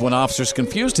last month when officers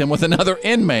confused him with another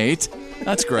inmate.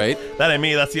 That's great. That ain't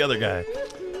me, that's the other guy.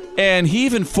 And he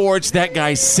even forged that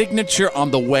guy's signature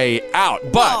on the way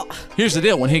out. But here's the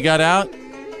deal. When he got out,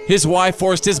 his wife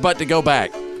forced his butt to go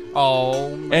back. Oh,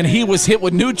 And he was hit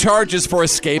with new charges for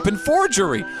escape and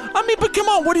forgery. I mean, but come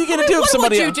on, what are you going to do if What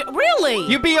somebody... would you do? Really?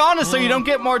 you be honest so you don't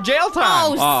get more jail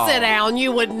time. Oh, sit down.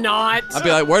 You would not. I'd be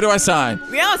like, where do I sign?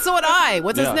 Yeah, so would I.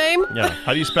 What's his name? Yeah.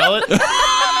 How do you spell it?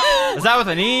 Is that with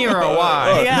an E or a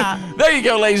Y? Yeah. There you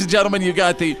go, ladies and gentlemen. You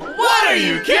got the... What are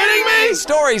you kidding me?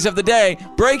 Stories of the day,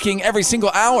 breaking every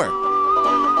single hour.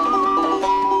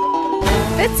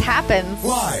 Fitz happens.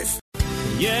 Live.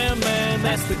 Yeah, man,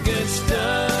 that's the good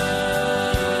stuff.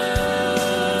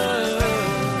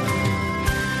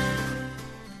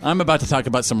 I'm about to talk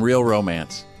about some real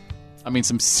romance. I mean,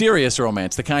 some serious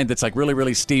romance, the kind that's like really,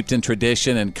 really steeped in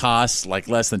tradition and costs like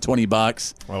less than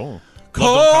 $20. Oh.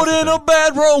 Caught in a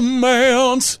bad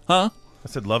romance. Huh? I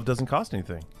said love doesn't cost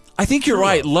anything. I think you're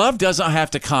right. Love doesn't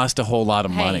have to cost a whole lot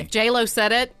of money. Hey, J-Lo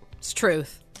said it. It's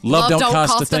truth. Love don't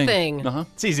cost a thing. Uh-huh.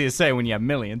 It's easy to say when you have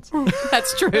millions.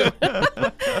 That's true.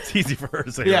 That's easy for her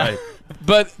to say, Yeah. right?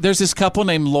 But there's this couple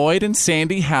named Lloyd and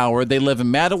Sandy Howard. They live in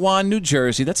Mattawan, New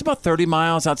Jersey. That's about 30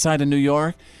 miles outside of New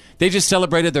York. They just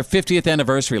celebrated their 50th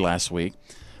anniversary last week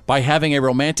by having a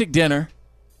romantic dinner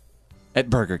at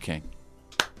Burger King.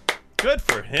 Good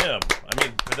for him. I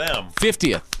mean, for them.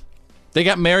 50th. They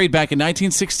got married back in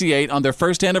 1968 on their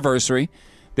first anniversary.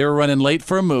 They were running late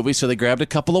for a movie, so they grabbed a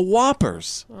couple of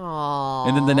Whoppers. Aww.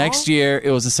 And then the next year,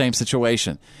 it was the same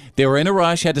situation. They were in a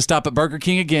rush, had to stop at Burger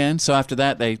King again, so after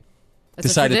that, they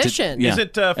decided a tradition. to... Yeah, Is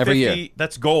it 50? every year.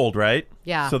 That's gold, right?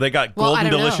 Yeah. So they got Well, I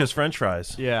golden don't know. delicious French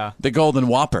fries. Yeah. The Golden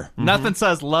Whopper. Nothing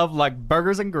says love like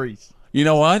burgers and grease. You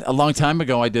know what? A long time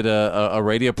ago, I did a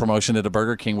radio promotion at a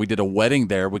Burger King. We did a wedding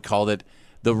there. We called it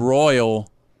the Royal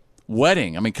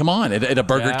Wedding. I mean, come on. At a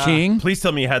Burger King. Please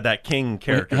tell me you had that king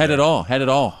character. Had it all. Had it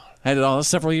all. That was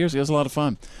several years ago. It was a lot of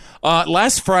fun.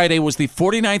 Last Friday was the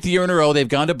 49th year in a row they've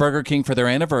gone to Burger King for their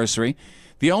anniversary.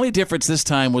 The only difference this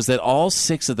time was that all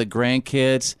 6 of the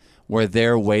grandkids were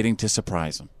there waiting to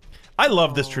surprise them. I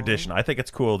love this tradition. I think it's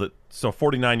cool that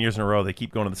 49 years in a row they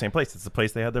keep going to the same place. It's the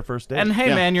place they had their first date. And hey,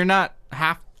 man, you're not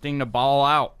having to ball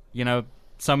out. You know,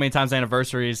 so many times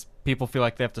anniversaries, people feel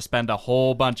like they have to spend a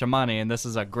whole bunch of money, and this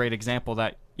is a great example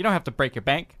that you don't have to break your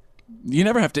bank. You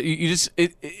never have to. You just.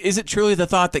 Is it truly the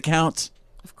thought that counts?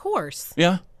 Of course.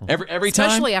 Yeah. Every time.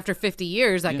 Especially after 50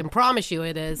 years, I can promise you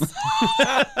it is.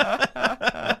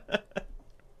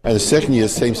 And the second year,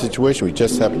 same situation. We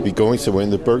just happened to be going somewhere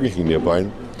in the Burger King nearby.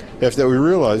 And after that, we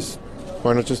realized,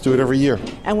 why not just do it every year?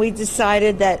 And we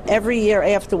decided that every year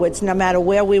afterwards, no matter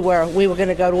where we were going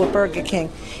to go to a Burger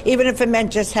King. Even if it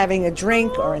meant just having a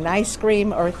drink or an ice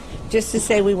cream or just to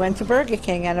say we went to Burger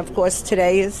King. And, of course,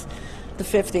 today is the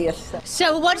 50th.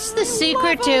 So what's the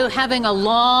secret to having a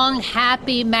long,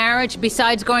 happy marriage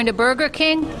besides going to Burger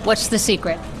King? What's the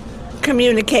secret?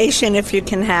 Communication, if you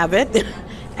can have it.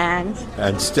 And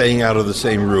staying out of the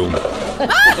same room.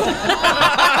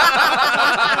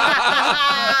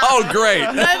 Oh, great.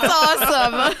 That's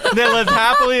awesome. They lived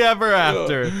happily ever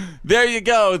after. There you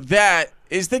go. That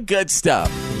is the good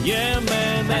stuff. Yeah,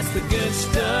 man, that's the good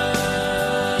stuff.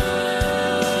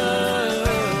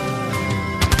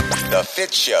 The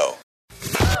Fitz Show.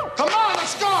 Come on,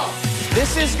 let's go.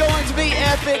 This is going to be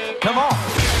epic. Come on.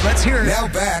 Let's hear it. Now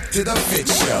back to the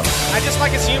Fitz Show. I just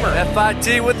like his humor.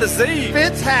 F-I-T with the Z.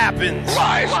 Fitz happens.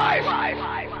 Live.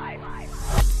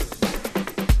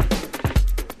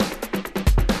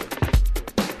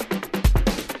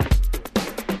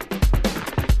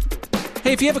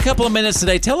 Hey, if you have a couple of minutes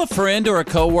today, tell a friend or a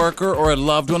coworker or a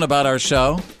loved one about our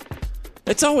show.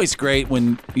 It's always great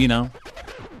when,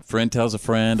 friend tells a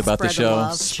friend about the show.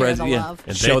 Love, share the love.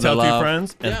 And Show they tell the love. two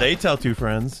friends, and they tell two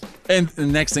friends. And the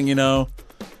next thing you know,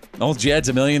 old Jed's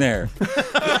a millionaire.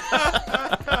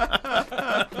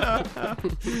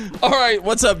 All right,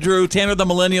 what's up, Drew? Tanner the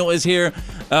Millennial is here.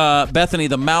 Bethany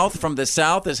the Mouth from the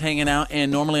South is hanging out.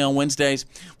 And normally on Wednesdays,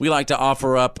 we like to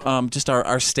offer up just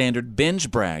our standard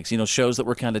binge brags. Shows that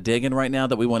we're kind of digging right now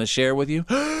that we want to share with you.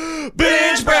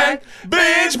 Binge brag!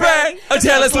 Binge brag!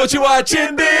 Tell us what you're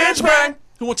watching. Binge brag!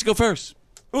 Who wants to go first?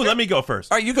 Ooh, let me go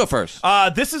first. All right, you go first.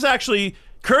 This is actually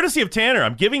courtesy of Tanner.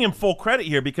 I'm giving him full credit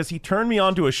here because he turned me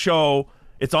on to a show.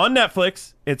 It's on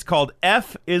Netflix. It's called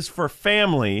F is for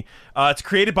Family. It's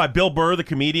created by Bill Burr, the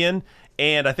comedian,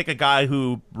 and I think a guy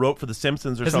who wrote for The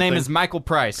Simpsons or something. His name is Michael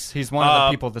Price. He's one of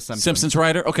the people of The Simpsons. Simpsons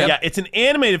writer? Okay. Yeah, it's an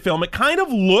animated film. It kind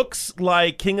of looks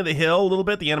like King of the Hill a little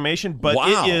bit, the animation, but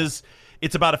Wow.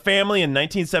 it's about a family in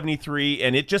 1973,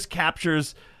 and it just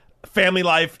captures family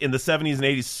life in the 70s and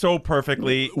 80s so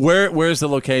perfectly. Where's the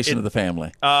location of the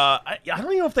family? I don't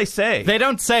even know if they say. They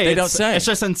don't say. They don't say. It's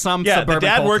just in some Yeah, suburban the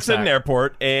dad works at cul-de-sac. an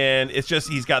airport, and it's just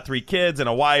he's got 3 kids and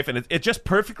a wife, and it just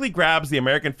perfectly grabs the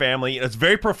American family. It's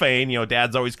very profane.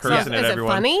 Dad's always cursing at is it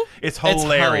everyone. funny? It's hilarious.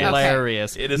 It's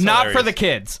hilarious. It is not hilarious. for the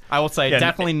kids. I will say,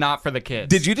 definitely not for the kids.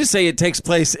 Did you just say it takes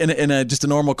place in just a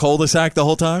normal cul-de-sac the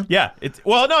whole time? Yeah.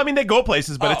 They go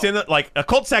places, but it's in a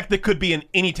cul-de-sac that could be in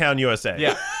any town, USA.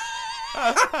 Yeah.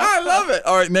 I love it.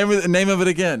 All right, name of it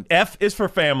again. F is for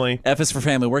Family. F is for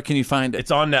Family. Where can you find it?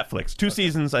 It's on Netflix. 2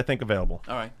 seasons, I think, available.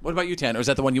 All right. What about you, Tanner? Is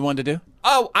that the one you wanted to do?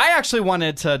 Oh, I actually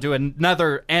wanted to do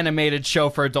another animated show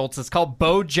for adults. It's called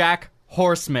BoJack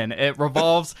Horseman. It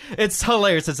revolves. It's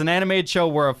hilarious. It's an animated show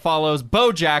where it follows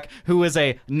BoJack, who is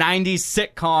a 90s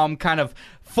sitcom kind of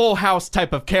Full House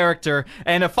type of character,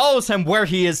 and it follows him where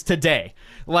he is today.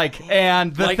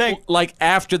 And the thing,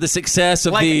 after the success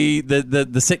of the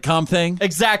sitcom thing.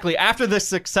 Exactly, after the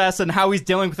success and how he's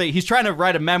dealing with it. He's trying to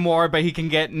write a memoir, but he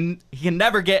can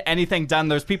never get anything done.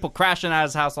 There's people crashing at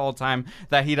his house all the time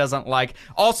that he doesn't like.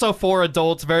 Also for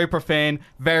adults, very profane,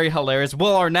 very hilarious.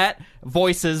 Will Arnett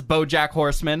voices BoJack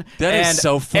Horseman. That is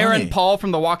so funny. Aaron Paul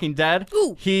from The Walking Dead.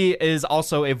 He is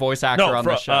also a voice actor on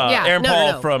the show. Aaron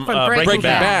Paul from Breaking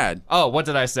Bad. Oh, what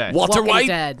did I say? Walter White.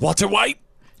 Dead. Walter White.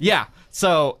 Yeah.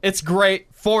 So it's great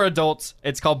for adults.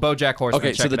 It's called BoJack Horseman.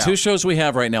 Okay, so the two shows we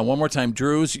have right now, one more time.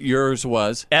 Drew's, yours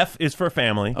was? F is for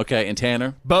family. Okay, and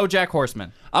Tanner? BoJack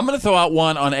Horseman. I'm going to throw out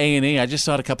one on A&E. I just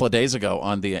saw it a couple of days ago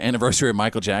on the anniversary of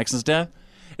Michael Jackson's death.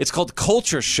 It's called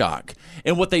Culture Shock.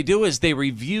 And what they do is they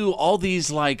review all these,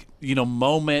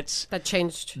 moments that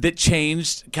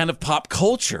changed kind of pop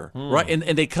culture, right?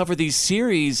 And they cover these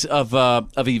series of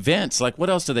events. Like, what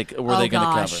else were they going to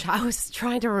cover? I was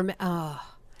trying to remember.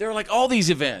 There are all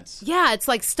these events. Yeah, it's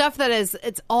stuff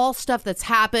it's all stuff that's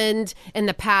happened in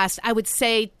the past, I would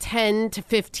say 10 to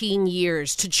 15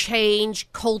 years to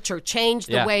change culture, change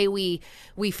the way we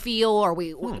feel or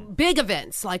big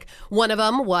events. Like one of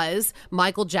them was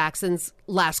Michael Jackson's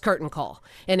last curtain call.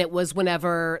 And it was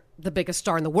whenever the biggest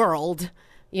star in the world,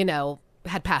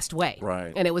 had passed away.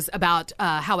 Right. And it was about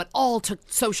how it all took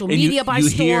social media by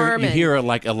storm. You hear a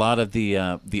lot of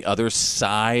the other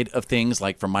side of things,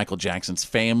 like from Michael Jackson's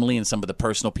family and some of the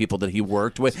personal people that he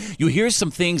worked with. You hear some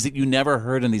things that you never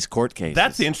heard in these court cases.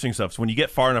 That's the interesting stuff. So when you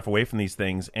get far enough away from these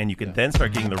things and you can then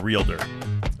start getting the real dirt.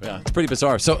 Yeah, it's pretty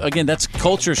bizarre. So again, that's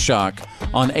Culture Shock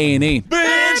on A&E.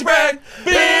 Binge break!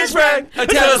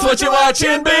 Tell us what you're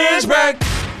watching, binge break!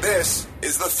 This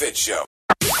is The Fitz Show.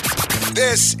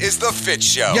 This is The Fitz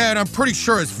Show. Yeah, and I'm pretty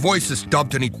sure his voice is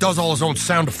dubbed and he does all his own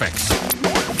sound effects.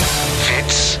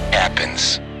 Fitz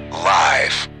happens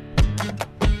live.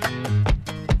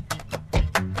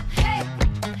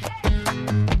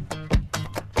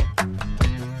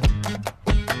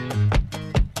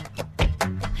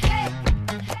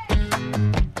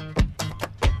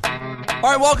 All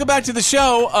right, welcome back to the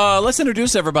show. Let's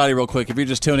introduce everybody real quick if you're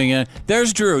just tuning in.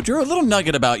 There's Drew. Drew, a little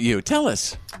nugget about you. Tell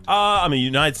us. I'm a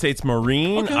United States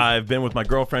Marine. Okay. I've been with my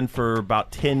girlfriend for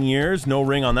about 10 years. No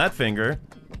ring on that finger.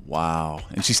 Wow.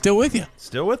 And she's still with you?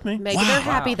 Still with me. Maybe they're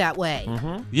happy that way.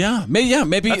 Mm-hmm. Yeah,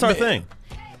 maybe. That's our thing.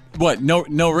 What, no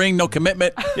ring, no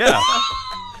commitment? Yeah.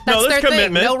 That's there's their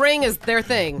commitment. thing. No ring is their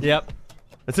thing. Yep.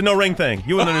 It's a no ring thing.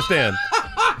 You wouldn't understand.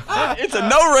 It's a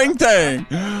no ring thing.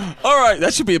 All right,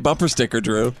 that should be a bumper sticker,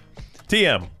 Drew.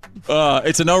 TM.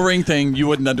 It's a no ring thing you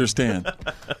wouldn't understand.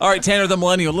 All right, Tanner the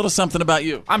Millennial, a little something about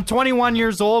you. I'm 21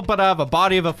 years old, but I have a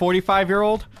body of a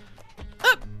 45-year-old.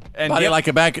 Body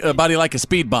like a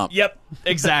speed bump. Yep,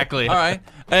 exactly. All right,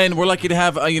 and we're lucky to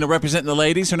have representing the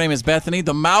ladies. Her name is Bethany,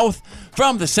 the mouth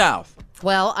from the South.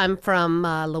 Well, I'm from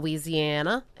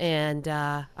Louisiana, and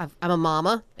I'm a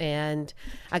mama, and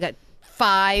I got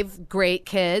 5 great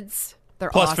kids. They're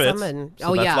Plus awesome, Fitz. and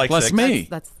So that's like plus 6. me.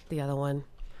 That's the other one.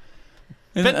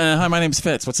 And, hi, my name's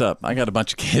Fitz. What's up? I got a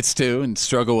bunch of kids too, and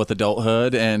struggle with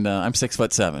adulthood, and I'm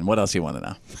 6'7". What else you want to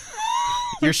know?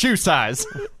 Your shoe size.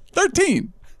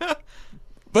 13.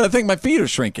 But I think my feet are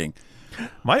shrinking.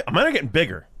 Mine are getting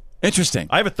bigger. Interesting.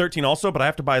 I have a 13 also, but I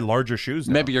have to buy larger shoes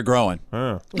now. Maybe you're growing.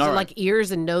 Is it like ears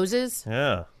and noses?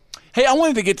 Yeah. Hey, I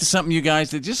wanted to get to something, you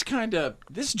guys, that just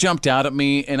this jumped out at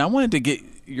me, and I wanted to get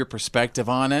your perspective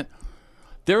on it.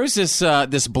 There is this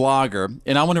blogger,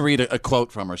 and I want to read a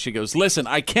quote from her. She goes, "Listen,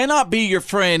 I cannot be your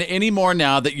friend anymore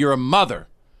now that you're a mother."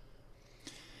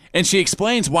 And she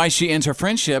explains why she ends her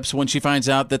friendships when she finds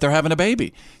out that they're having a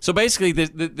baby. So basically,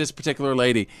 this particular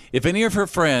lady, if any of her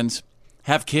friends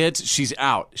have kids, she's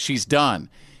out. She's done.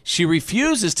 She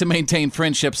refuses to maintain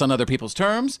friendships on other people's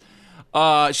terms.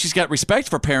 She's got respect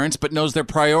for parents, but knows their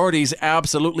priorities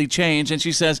absolutely change. And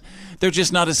she says they're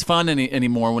just not as fun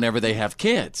anymore whenever they have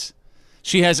kids.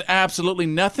 She has absolutely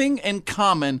nothing in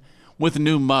common with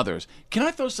new mothers. Can I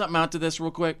throw something out to this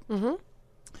real quick? Mm-hmm.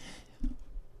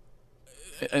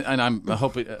 And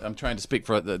I'm trying to speak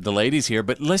for the ladies here,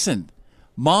 but listen,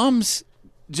 moms,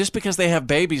 just because they have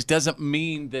babies doesn't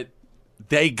mean that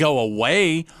they go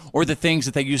away or the things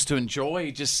that they used to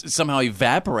enjoy just somehow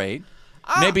evaporate.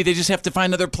 Maybe they just have to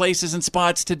find other places and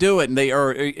spots to do it,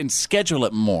 and schedule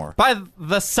it more. By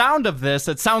the sound of this,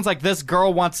 it sounds like this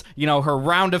girl wants, her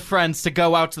round of friends to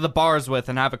go out to the bars with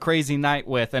and have a crazy night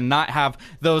with and not have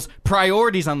those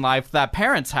priorities in life that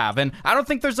parents have. And I don't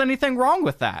think there's anything wrong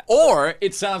with that. Or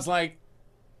it sounds like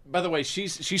By the way,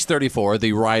 she's 34,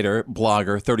 the writer,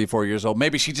 blogger, 34 years old.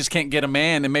 Maybe she just can't get a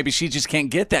man, and maybe she just can't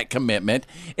get that commitment,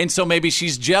 and so maybe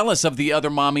she's jealous of the other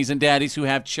mommies and daddies who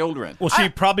have children. Well, she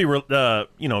probably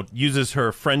uses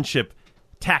her friendship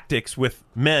tactics with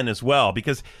men as well,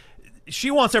 because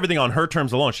she wants everything on her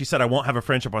terms alone. She said, I won't have a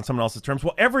friendship on someone else's terms.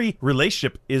 Well, every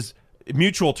relationship is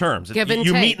mutual terms. Give and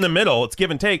you take. meet in the middle. It's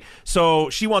give and take. So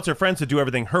she wants her friends to do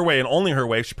everything her way and only her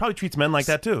way. She probably treats men like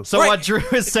that too. So what Drew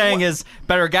is saying is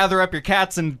better gather up your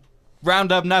cats and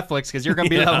round up Netflix because you're going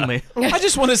to be lonely. I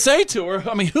just want to say to her,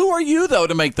 I mean, who are you, though,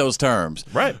 to make those terms?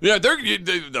 Right. Yeah,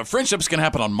 the friendship's going to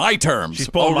happen on my terms. She's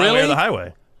pulling my way or the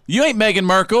highway. You ain't Meghan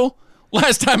Merkel.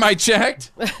 Last time I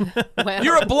checked.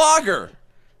 You're a blogger.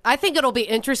 I think it'll be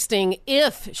interesting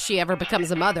if she ever becomes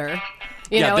a mother.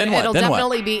 Then what? It'll Then what?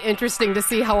 definitely be interesting to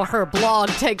see how her blog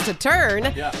takes a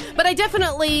turn. Yeah. But I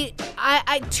definitely,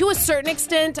 I to a certain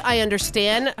extent, I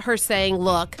understand her saying,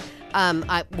 look,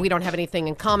 we don't have anything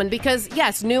in common because,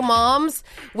 yes, new moms,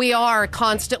 we are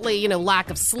constantly, lack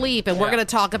of sleep. And we're going to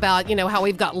talk about, how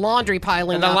we've got laundry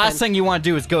piling And the up. last thing you want to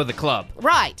do is go to the club.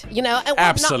 Right. And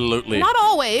Absolutely. Not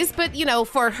always, but,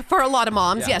 for a lot a lot of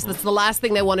moms, yes, that's the last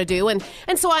thing they want to do. And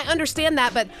so I understand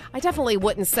that, but I definitely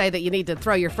wouldn't say that you need to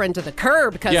throw your friend to the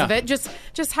curb because of it.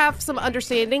 Just have some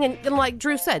understanding and like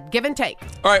Drew said, give and take.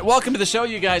 All right, welcome to the show,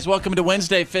 you guys. Welcome to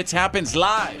Wednesday. Fitz Happens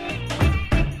Live.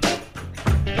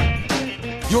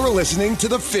 You're listening to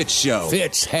The Fitz Show.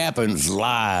 Fitz happens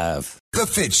live. The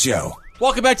Fitz Show.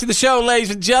 Welcome back to the show, ladies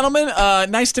and gentlemen.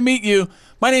 Nice to meet you.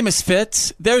 My name is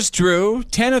Fitz. There's Drew,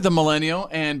 Tanner the Millennial,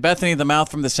 and Bethany the Mouth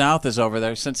from the South is over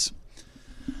there. Since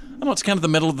I don't know, it's kind of the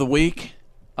middle of the week,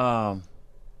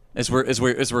 as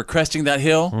we're cresting that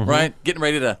hill, right? Getting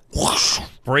ready to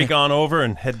break on over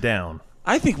and head down.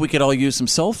 I think we could all use some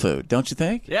soul food, don't you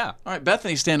think? Yeah. All right,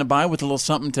 Bethany's standing by with a little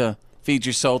something to feed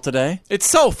your soul today. It's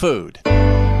soul food.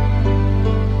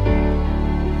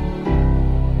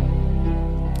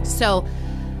 So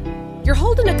you're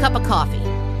holding a cup of coffee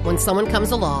when someone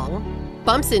comes along,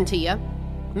 bumps into you,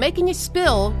 making you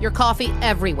spill your coffee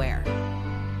everywhere.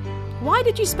 Why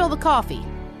did you spill the coffee?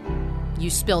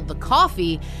 You spilled the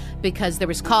coffee because there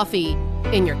was coffee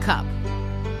in your cup.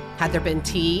 Had there been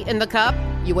tea in the cup,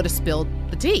 you would have spilled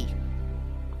the tea.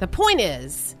 The point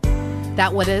is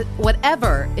that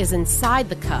whatever is inside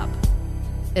the cup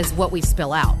is what we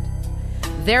spill out.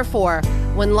 Therefore,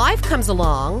 when life comes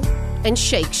along and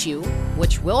shakes you,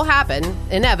 which will happen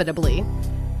inevitably,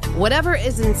 whatever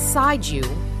is inside you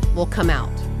will come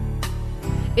out.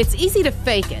 It's easy to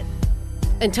fake it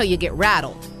until you get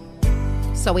rattled.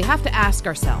 So we have to ask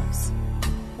ourselves,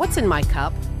 what's in my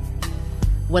cup?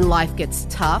 When life gets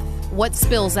tough, what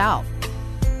spills out?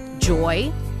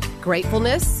 Joy,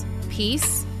 gratefulness,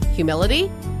 peace,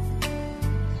 humility?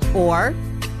 Or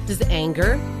does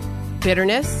anger,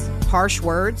 bitterness, harsh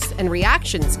words, and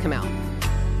reactions come out?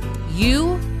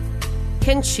 You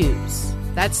can choose.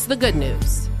 That's the good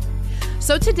news.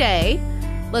 So today,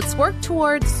 let's work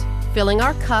towards filling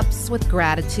our cups with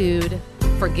gratitude,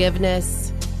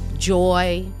 forgiveness,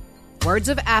 joy, words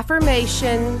of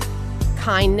affirmation,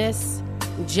 kindness,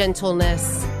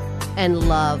 gentleness, and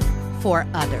love for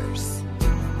others.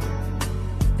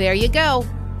 There you go.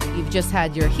 You've just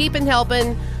had your heaping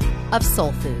helping of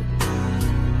soul food.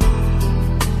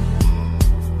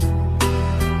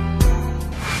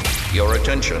 Your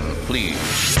attention,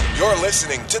 please. You're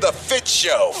listening to The Fitz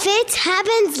Show. Fitz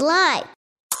happens live.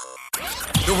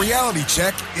 The reality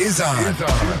check is on.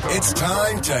 It's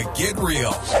time to get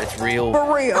real. It's real.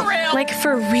 For real. Like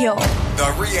for real.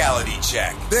 The reality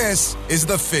check. This is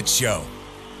The Fitz Show.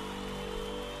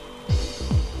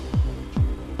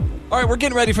 All right, we're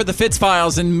getting ready for the Fitz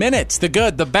Files in minutes. The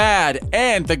good, the bad,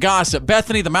 and the gossip.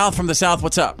 Bethany, the Mouth from the South,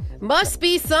 what's up? Must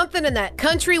be something in that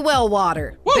country well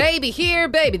water. Woo. Baby here,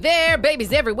 baby there,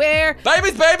 babies everywhere.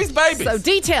 Babies, babies, babies. So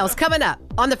details coming up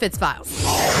on the Fitz Files.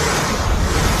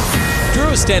 Drew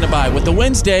is standing by with the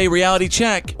Wednesday reality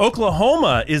check.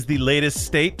 Oklahoma is the latest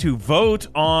state to vote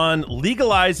on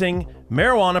legalizing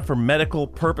marijuana for medical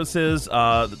purposes.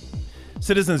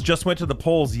 Citizens just went to the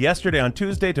polls yesterday on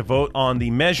Tuesday to vote on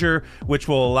the measure, which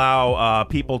will allow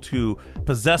people to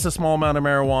possess a small amount of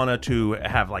marijuana, to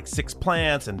have like 6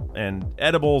 plants and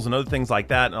edibles and other things like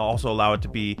that, and also allow it to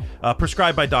be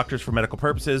prescribed by doctors for medical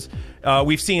purposes.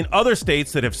 We've seen other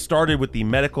states that have started with the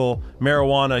medical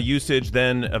marijuana usage,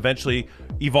 then eventually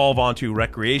evolve onto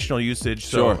recreational usage.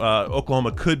 So Sure.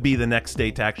 Oklahoma could be the next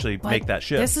state to actually make that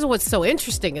shift. This is what's so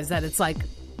interesting is that it's like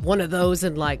one of those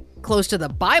and like close to the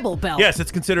Bible Belt. Yes,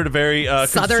 it's considered a very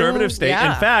conservative state.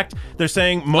 Yeah. In fact, they're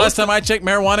saying Last time I checked,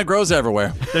 marijuana grows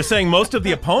everywhere. They're saying most of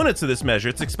the opponents of this measure,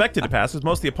 it's expected to pass, because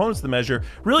most of the opponents of the measure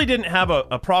really didn't have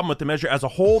a problem with the measure as a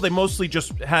whole. They mostly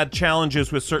just had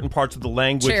challenges with certain parts of the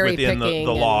language within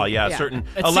the law. Certain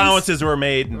allowances were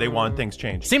made, and they wanted things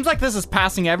changed. Seems like this is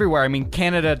passing everywhere. I mean,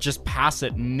 Canada just passed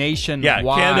it nationwide.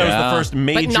 Yeah, Canada was the first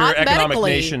major economic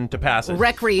medically. nation to pass it.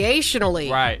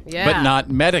 Recreationally. Right. Yeah. But not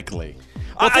medically.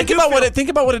 Well, think about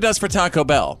what it does for Taco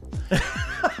Bell.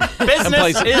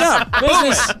 Business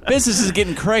is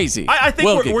getting crazy. I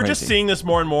think we're just seeing this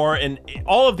more and more, and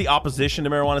all of the opposition to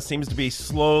marijuana seems to be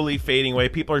slowly fading away.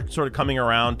 People are sort of coming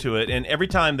around to it, and every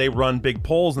time they run big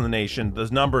polls in the nation,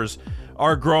 those numbers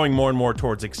are growing more and more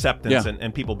towards acceptance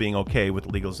and people being okay with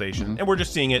legalization. And we're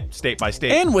just seeing it state by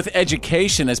state. And with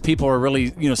education, as people are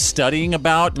really studying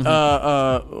about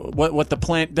what the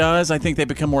plant does, I think they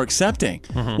become more accepting.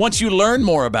 Once you learn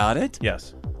more about it,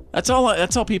 yes, that's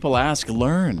all people ask.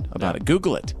 Learn about it.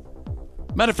 Google it.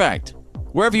 Matter of fact,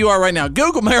 wherever you are right now,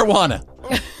 Google marijuana.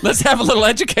 Let's have a little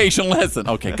education lesson.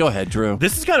 Okay, go ahead, Drew.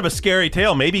 This is kind of a scary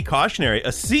tale, maybe cautionary. A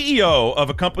CEO of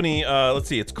a company,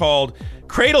 it's called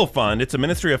Cradle Fund. It's a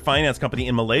Ministry of Finance company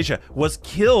in Malaysia, was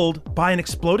killed by an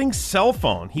exploding cell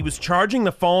phone. He was charging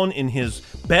the phone in his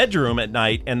bedroom at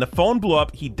night, and the phone blew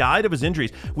up. He died of his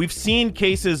injuries. We've seen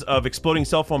cases of exploding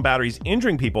cell phone batteries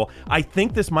injuring people. I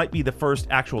think this might be the first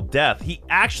actual death. He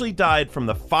actually died from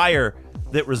the fire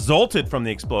that resulted from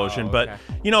the explosion. But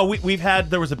there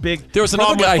was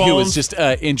another guy who was just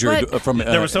injured from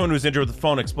there was someone who was injured with the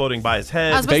phone exploding by his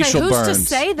head. I was facial say, who's burns. to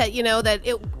say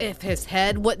that if his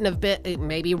head wouldn't have been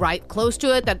maybe right close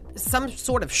to it, that some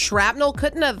sort of shrapnel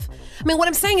couldn't have. I mean, what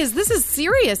I'm saying is this is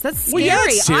serious. That's scary. Well, yeah,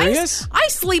 it's serious.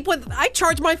 I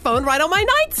charge my phone right on my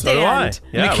nightstand. So do I.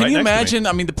 Yeah, can right you next to imagine?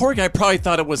 I mean, the poor guy probably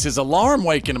thought it was his alarm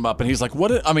waking him up, and he's like,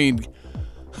 "What?" I mean.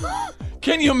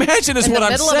 Can you imagine is what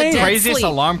I'm saying? Craziest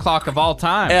alarm clock of all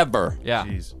time. Ever. Yeah.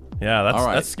 Jeez. Yeah,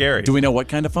 that's scary. Do we know what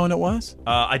kind of phone it was?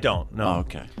 I don't know. Oh,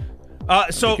 okay.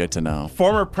 So good to know.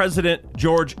 Former President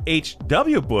George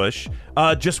H.W. Bush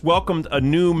just welcomed a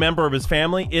new member of his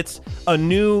family. It's a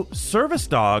new service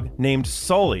dog named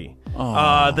Sully.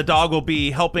 The dog will be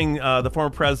helping the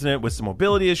former president with some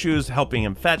mobility issues, helping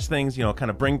him fetch things, kind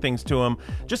of bring things to him.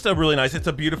 Just a really nice, it's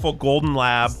a beautiful golden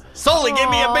lab. Sully, give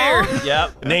me a beer.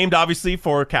 Yep. Named, obviously,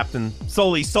 for Captain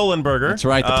Sully Sullenberger. That's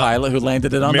right, the pilot who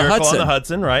landed it on the Hudson. Miracle on the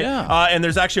Hudson, right? Yeah. And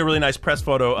there's actually a really nice press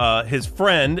photo. His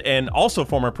friend and also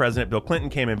former President Bill Clinton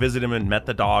came and visited him and met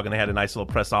the dog, and they had a nice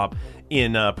little press op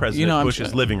in President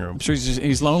Bush's living room. I'm sure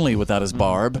he's lonely without his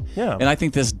Barb. Yeah. And I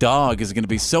think this dog is going to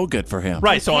be so good for him.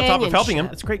 Right, so on top of helping him,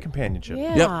 it's great companionship.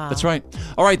 Yeah. Yep, that's right.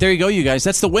 All right, there you go, you guys.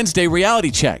 That's the Wednesday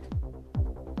reality check.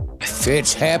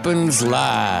 Fitz happens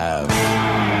live.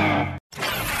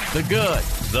 The good,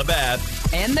 the bad,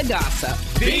 and the gossip.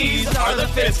 These are the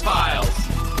Fitz Files.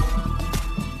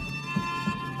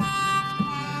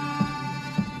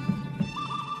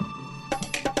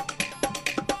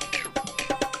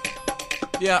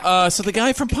 Yeah, so the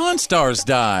guy from Pawn Stars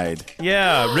died.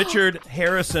 Yeah, Richard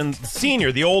Harrison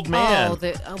Sr., the old man.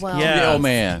 The old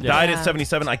man. Died at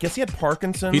 77. I guess he had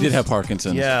Parkinson's. He did have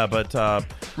Parkinson's. Yeah, but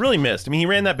really missed. I mean, he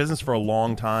ran that business for a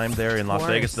long time there in Las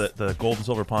Vegas, the gold and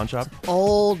silver pawn shop.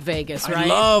 Old Vegas, right? I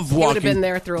love walking. He would have been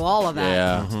there through all of that.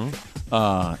 Yeah.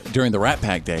 Mm-hmm. During the Rat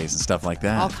Pack days and stuff like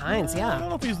that. All kinds, yeah. I don't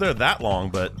know if he was there that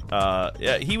long, but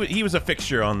yeah, he was a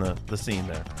fixture on the scene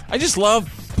there. I just love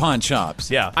pawn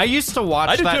shops. Yeah. I used to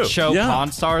watch that too. show,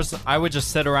 Pawn Stars. I would just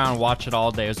sit around and watch it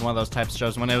all day. It was one of those types of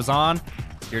shows. When it was on,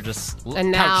 you're just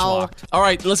and couch now, locked. All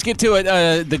right, let's get to it.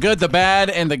 The good, the bad,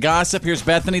 and the gossip. Here's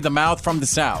Bethany, the mouth from the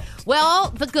South. Well,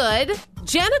 the good.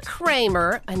 Jenna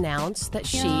Kramer announced that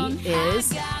she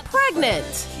is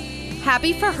pregnant.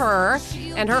 Happy for her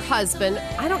and her husband.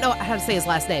 I don't know how to say his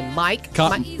last name. Mike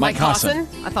Cosson.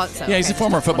 I thought so. Yeah, he's a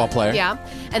former football player. Yeah,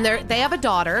 and they have a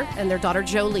daughter, and their daughter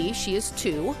Jolie. She is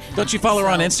 2. Don't you follow her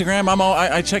on Instagram?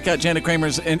 I check out Jenna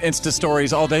Kramer's Insta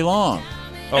stories all day long.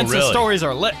 Oh, Insta really? stories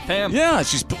are lit, fam. Yeah,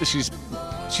 she's a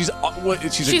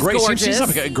great gorgeous. she's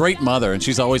like a great mother, and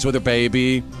she's always with her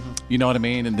baby. You know what I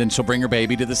mean? And then she'll bring her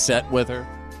baby to the set with her.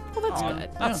 Well, that's good.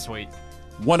 That's sweet.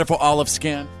 Wonderful olive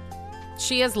skin.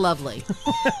 She is lovely.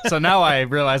 So now I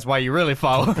realize why you really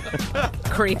follow.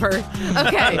 Creeper.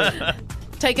 Okay.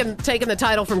 Taking the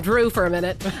title from Drew for a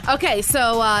minute. Okay,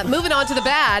 so moving on to the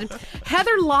bad.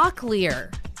 Heather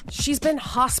Locklear. She's been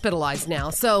hospitalized now.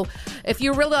 So if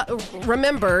you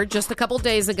remember, just a couple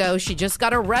days ago, she just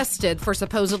got arrested for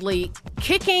supposedly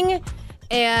kicking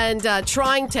and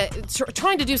trying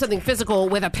to do something physical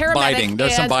with a paramedic. Biting.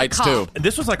 There's some and bites a cop. too.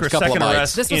 This was like her Couple second of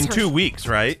arrest bites. in 2 weeks,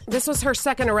 right? This was her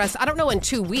second arrest. I don't know in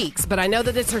 2 weeks, but I know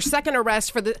that it's her second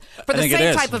arrest for the think it same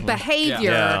is. type of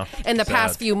behavior Yeah. in the Sad.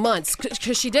 past few months.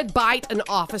 Because she did bite an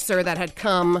officer that had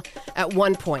come at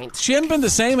one point. She hadn't been the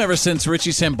same ever since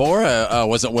Richie Sambora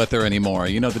wasn't with her anymore.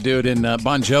 You know, the dude in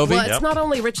Bon Jovi? Well, it's not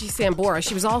only Richie Sambora.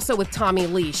 She was also with Tommy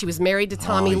Lee. She was married to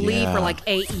Tommy Lee for like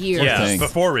 8 years. Yeah,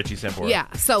 before Richie Sambora.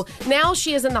 Yeah. So now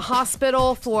she is in the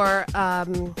hospital for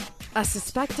a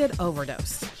suspected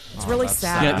overdose. It's really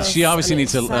sad. Yeah, she obviously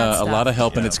needs a sad lot of stuff.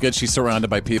 help, and it's good she's surrounded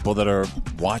by people that are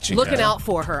watching Looking her. out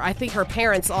for her. I think her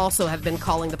parents also have been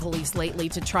calling the police lately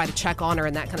to try to check on her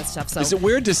and that kind of stuff. So Is it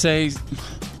weird to say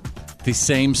the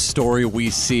same story we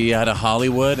see out of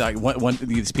Hollywood? Like, when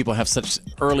these people have such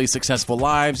early successful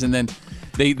lives, and then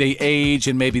they age,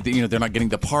 and maybe they're not getting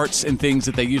the parts and things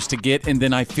that they used to get, and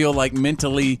then I feel like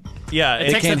mentally, Yeah,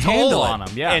 they can't handle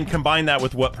it. And combine that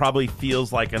with what probably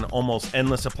feels like an almost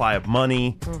endless supply of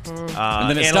money, And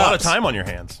then it and a lot of stops. time on your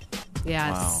hands.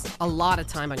 yeah, it's a lot of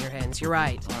time on your hands. You're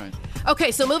right. Okay,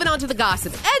 so moving on to the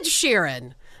gossip. Ed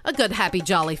Sheeran. A good, happy,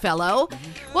 jolly fellow.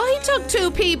 Well, he took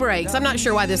 2 pee breaks. I'm not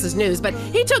sure why this is news, but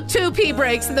he took 2 pee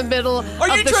breaks in the middle of the show.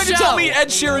 Are you trying to tell me Ed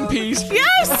Sheeran pees?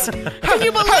 Yes! Can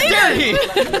you believe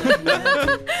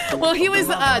it? Well, he was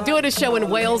doing a show in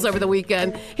Wales over the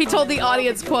weekend. He told the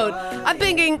audience, quote, "I've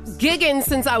been gigging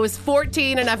since I was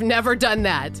 14 and I've never done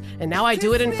that. And now I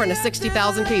do it in front of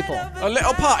 60,000 people." A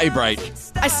little party break.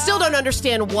 I still don't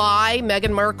understand why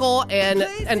Meghan Markle and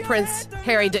Prince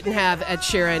Harry didn't have Ed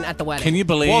Sheeran at the wedding. Can you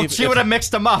believe? Well, she would have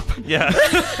mixed them up. Yeah,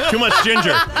 too much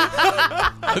ginger.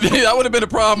 That would have been a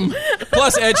problem.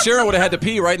 Plus, Ed Sheeran would have had to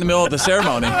pee right in the middle of the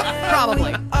ceremony.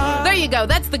 Probably. There you go.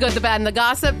 That's the good, the bad, and the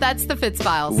gossip. That's the Fitz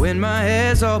Files. When my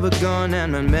hair's all but gone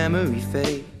and my memory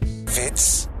fades.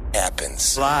 Fitz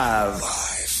happens Live.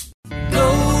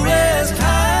 Go rest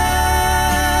high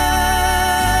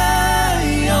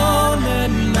on that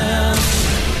mountain.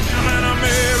 I'm an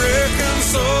American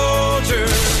soldier.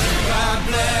 God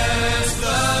bless the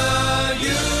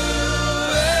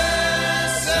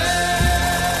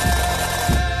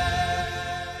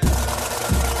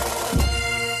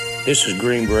USA. This is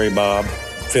Green Beret Bob.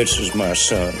 Fitz is my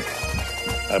son.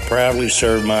 I proudly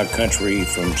served my country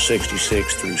from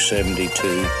 66 through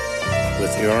 72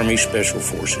 with the Army Special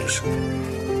Forces.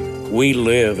 We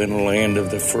live in a land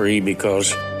of the free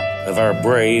because of our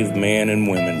brave men and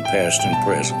women, past and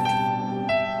present.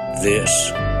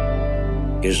 This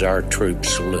is our troop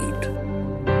salute.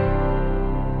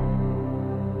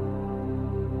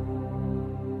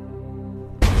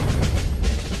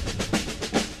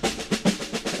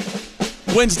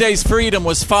 Wednesday's freedom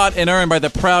was fought and earned by the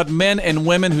proud men and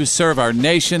women who serve our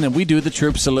nation, and we do the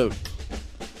troop salute.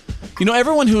 You know,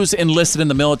 everyone who's enlisted in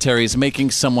the military is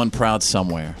making someone proud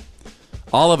somewhere.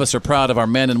 All of us are proud of our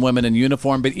men and women in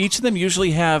uniform, but each of them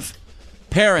usually have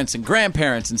parents and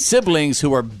grandparents and siblings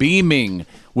who are beaming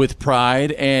with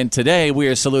pride, and today we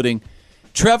are saluting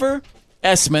Trevor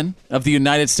Essman of the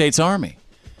United States Army.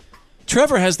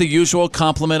 Trevor has the usual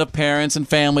complement of parents and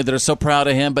family that are so proud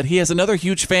of him, but he has another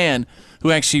huge fan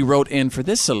who actually wrote in for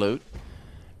this salute.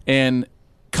 And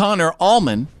Connor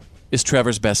Allman is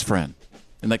Trevor's best friend.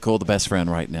 Isn't that cool? The best friend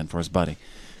writing in for his buddy.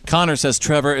 Connor says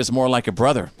Trevor is more like a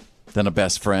brother than a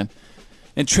best friend.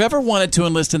 And Trevor wanted to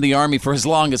enlist in the Army for as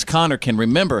long as Connor can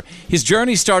remember. His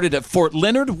journey started at Fort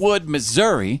Leonard Wood,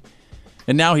 Missouri,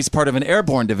 and now he's part of an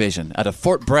airborne division out of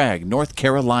Fort Bragg, North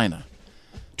Carolina.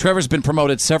 Trevor's been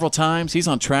promoted several times. He's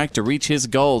on track to reach his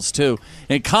goals, too.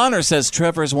 And Connor says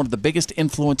Trevor is one of the biggest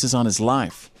influences on his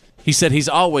life. He said he's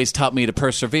always taught me to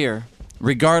persevere,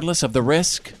 regardless of the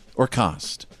risk or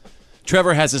cost.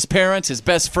 Trevor has his parents, his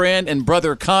best friend, and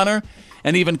brother Connor,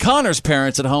 and even Connor's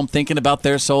parents at home thinking about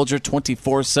their soldier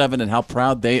 24/7 and how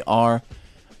proud they are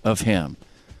of him.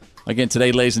 Again,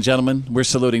 today, ladies and gentlemen, we're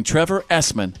saluting Trevor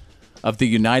Essman of the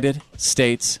United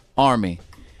States Army.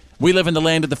 We live in the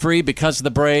land of the free because of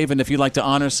the brave, and if you'd like to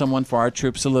honor someone for our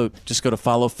troop salute, just go to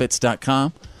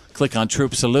followfitz.com, click on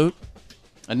Troop Salute.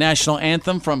 A national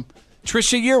anthem from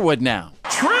Trisha Yearwood now.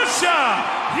 Trisha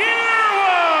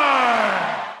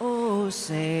Yearwood! Oh,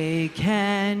 say,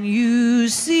 can you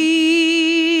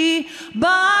see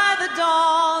by the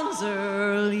dawn's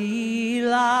early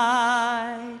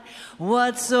light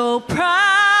what so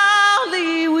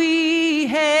proudly we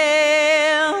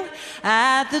hailed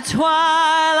at the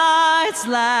twilight's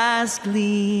last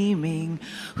gleaming,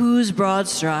 whose broad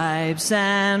stripes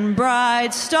and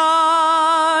bright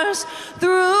stars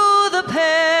through the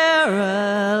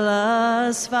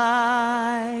perilous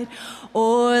fight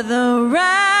o'er the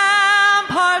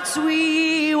ramparts hearts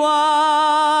we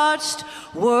watched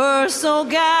were so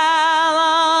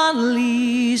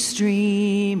gallantly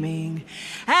streaming,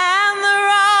 and the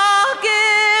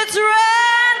rockets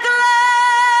red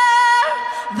glare,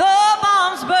 the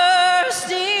bombs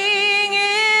bursting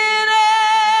in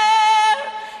air,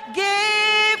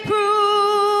 gave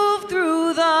proof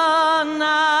through the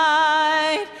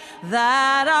night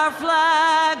that our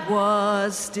flag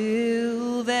was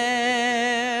still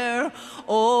there.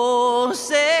 Oh,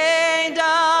 say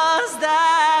does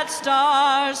that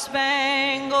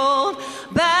star-spangled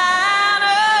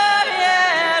banner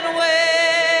yet wave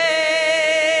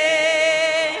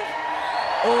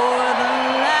o'er the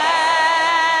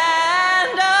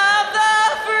land of the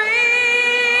free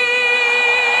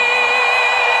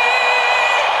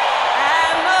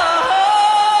and the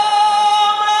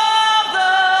home of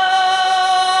the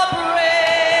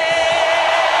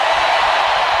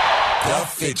brave? The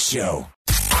Fitz Show.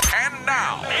 And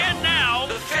now,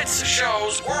 the Fitz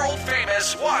Show's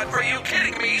world-famous What Are You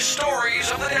Kidding Me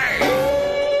stories of the day.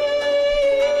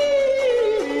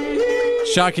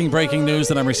 Shocking breaking news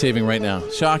that I'm receiving right now.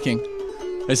 Shocking.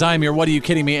 As I am your What Are You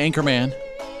Kidding Me anchorman,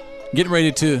 getting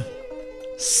ready to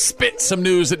spit some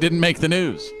news that didn't make the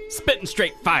news. Spitting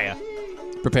straight fire.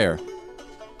 Prepare.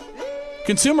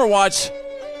 Consumer Watch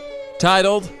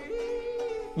titled,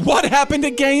 What Happened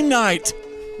at Game Night?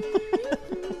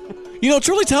 You know, it's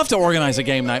really tough to organize a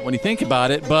game night when you think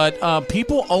about it, but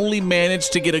people only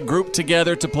manage to get a group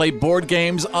together to play board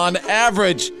games on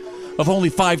average of only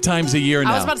 5 times a year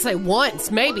now. I was about to say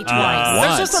once, maybe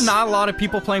twice. There's just not a lot of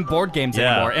people playing board games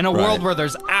anymore in a world where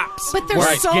there's apps. But there's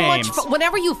where so it's much games. fun.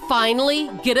 Whenever you finally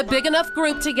get a big enough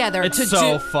group together It's to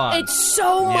so do, fun. It's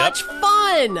so much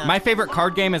fun. My favorite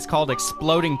card game is called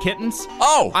Exploding Kittens.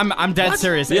 Oh! I'm dead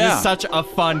serious. It Yeah. is such a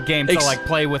fun game to like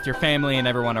play with your family and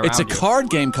everyone around It's a you. card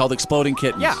game called Exploding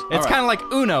Kittens. Yeah, it's kind of like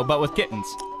Uno, but with kittens.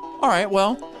 All right,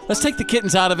 well, let's take the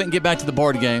kittens out of it and get back to the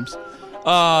board games.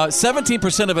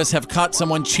 17% of us have caught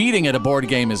someone cheating at a board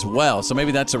game as well, so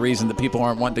maybe that's a reason that people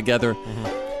aren't wanting together.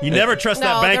 You never trust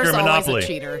that No, banker there's in always a Monopoly.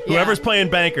 cheater. Yeah. Whoever's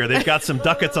playing banker, they've got some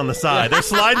ducats on the side. They're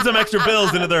sliding some extra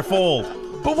bills into their fold.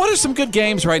 But what are some good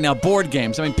games right now? Board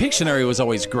games. I mean, Pictionary was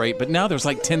always great, but now there's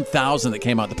like 10,000 that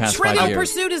came out the past 5 Trivial years.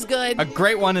 Pursuit is good. A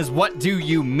great one is What Do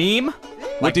You Meme?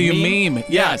 What do you meme?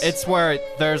 Yeah, Yes. it's where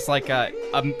there's like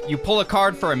you pull a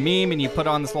card for a meme and you put it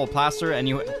on this little plaster, and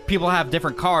people have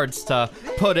different cards to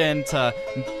put in to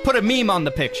put a meme on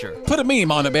the picture. Put a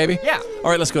meme on it, baby. Yeah.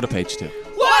 All right, let's go to page 2.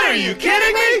 What are you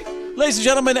kidding me? Ladies and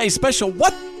gentlemen, a special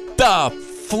What the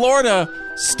Florida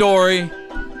story.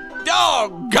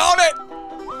 Doggone it!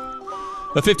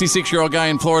 A 56-year-old guy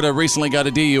in Florida recently got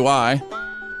a DUI,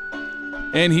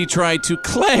 and he tried to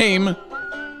claim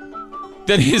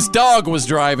that his dog was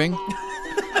driving.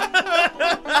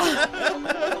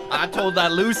 I told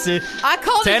that Lucy. I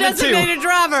called a 10 and 2. designated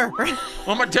driver.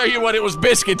 I'm going to tell you what, it was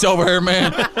Biscuits over here,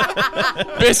 man.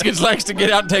 Biscuits likes to get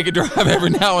out and take a drive every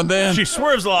now and then. She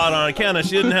swerves a lot on account of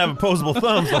she didn't have opposable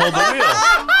thumbs to hold the wheel.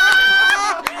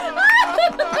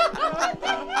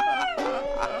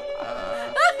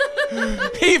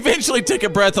 He eventually took a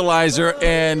breathalyzer,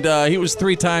 and he was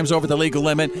 3 times over the legal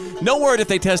limit. No word if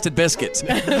they tested Biscuits.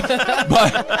 But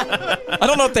I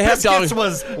don't know if they have dogs. Biscuits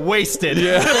was wasted.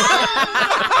 Yeah.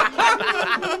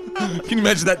 Can you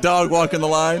imagine that dog walking the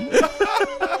line?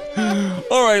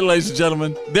 All right, ladies and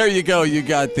gentlemen, there you go. You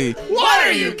got the What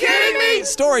are you kidding me?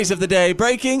 stories of the day,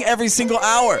 breaking every single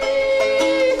hour.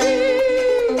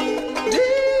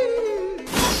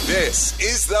 This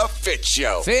is the Fitz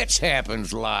Show. Fitz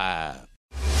happens live.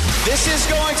 This is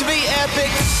going to be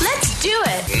epic. Let's do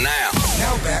it. Now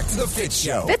back to the Fitz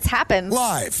Show. Fitz happens.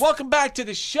 Live. Welcome back to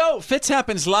the show. Fitz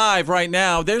happens live right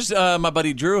now. There's my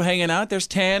buddy Drew hanging out. There's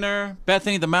Tanner.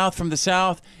 Bethany, the mouth from the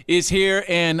south, is here.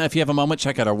 And if you have a moment,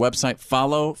 check out our website,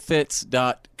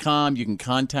 followfitz.com. You can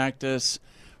contact us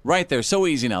right there. So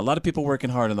easy now. A lot of people working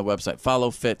hard on the website,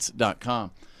 followfitz.com.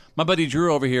 My buddy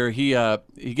Drew over here, he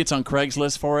gets on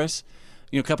Craigslist for us,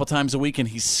 a couple times a week, and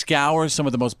he scours some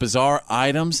of the most bizarre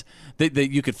items that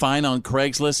you could find on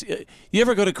Craigslist. You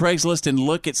ever go to Craigslist and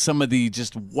look at some of the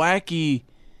just wacky,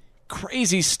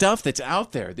 crazy stuff that's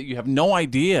out there that you have no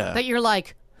idea? That you're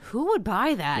like, who would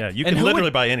buy that? Yeah, you can literally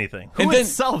buy anything. Who would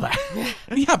sell that?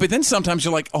 Yeah, but then sometimes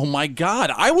you're like, oh my God,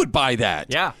 I would buy that.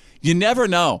 Yeah. You never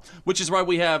know, which is why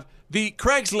we have the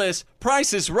Craigslist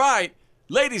Price is Right,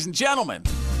 ladies and gentlemen.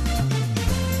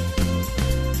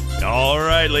 All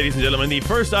right, ladies and gentlemen, the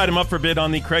first item up for bid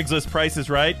on the Craigslist Price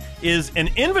is Right is an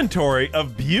inventory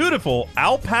of beautiful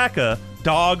alpaca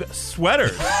dog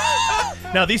sweaters.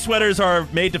 Now, these sweaters are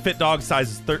made to fit dogs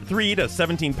sizes 3 to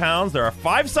 17 pounds. There are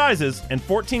 5 sizes and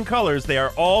 14 colors. They are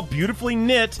all beautifully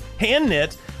knit, hand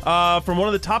knit, from one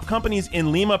of the top companies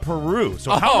in Lima, Peru.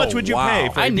 So how much would you pay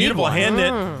for a beautiful hand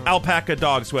knit alpaca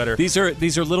dog sweater? These are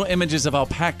little images of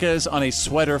alpacas on a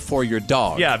sweater for your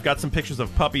dog. Yeah, I've got some pictures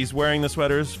of puppies wearing the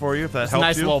sweaters for you, if that helps you.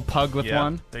 Nice little pug with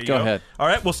one. There you Go ahead. All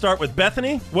right, we'll start with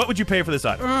Bethany. What would you pay for this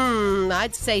item?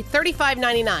 I'd say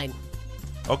 $35.99.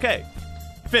 Okay.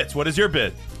 Fitz, what is your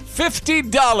bid? $50,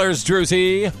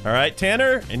 Druzy. All right,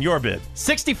 Tanner, and your bid?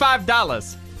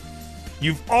 $65.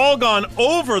 You've all gone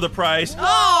over the price.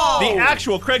 Oh! The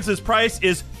actual Craigslist price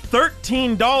is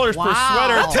 $13 per sweater.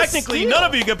 That's a Technically, steal. none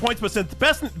of you get points, but since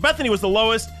Bethany was the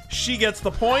lowest, she gets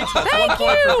the points. That's Thank 1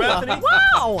 point you. for Bethany.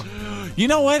 Wow. You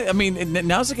know what? I mean,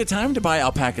 now's a good time to buy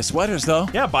alpaca sweaters, though.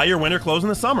 Yeah, buy your winter clothes in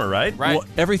the summer, right? Right. Well,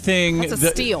 everything. That's a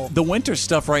steal. The winter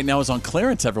stuff right now is on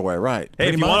clearance everywhere, right? Hey,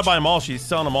 Pretty if you want much. to buy them all, she's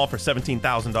selling them all for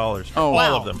 $17,000. Oh, all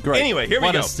wow. of them. Great. Anyway, here we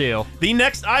What go. a steal. The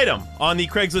next item on the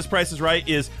Craigslist Price is Right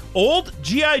is old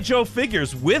G.I. Joe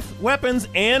figures with weapons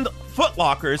and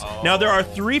footlockers. Now, there are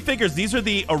 3 figures. These are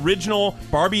the original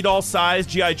Barbie doll size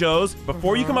G.I. Joes.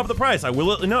 Before you come up with the price, I will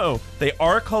let you know they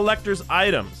are collector's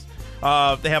items.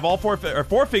 They have all 4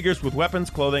 figures with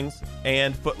weapons, clothing,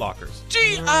 and footlockers.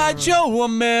 G.I. Joe,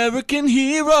 American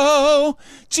hero.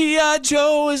 G.I.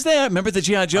 Joe is there. Remember the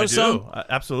G.I. Joe song?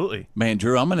 Absolutely. Man,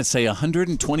 Drew, I'm going to say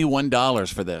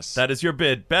 $121 for this. That is your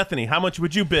bid. Bethany, how much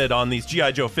would you bid on these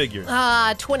G.I. Joe figures?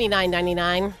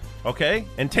 $29.99. Okay.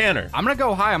 And Tanner? I'm going to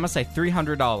go high. I'm going to say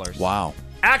 $300. Wow.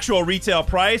 Actual retail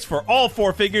price for all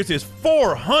 4 figures is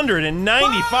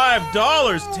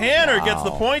 $495. Tanner gets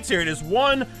the points here. It is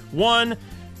 1-1.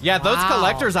 Yeah, those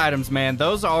collector's items, man,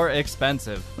 those are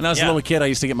expensive. When I was a little kid, I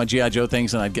used to get my G.I. Joe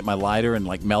things, and I'd get my lighter and,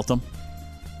 melt them.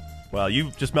 Well,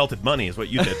 you just melted money is what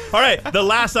you did. All right, the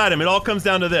last item. It all comes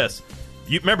down to this.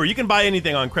 Remember, you can buy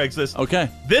anything on Craigslist. Okay.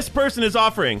 This person is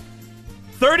offering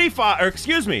 40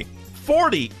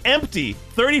 empty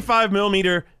 35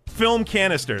 millimeter film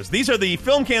canisters. These are the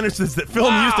film canisters that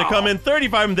film used to come in.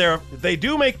 35 of them there. They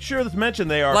do make sure to mention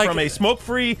they are from a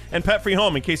smoke-free and pet-free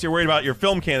home in case you're worried about your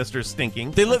film canisters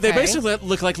stinking. They basically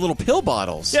look like little pill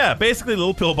bottles. Yeah, basically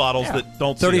little pill bottles that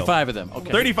don't seal. 35 of them.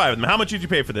 Okay. 35 of them. How much did you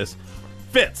pay for this?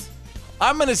 Fitz.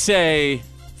 I'm going to say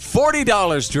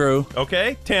 $40, Drew.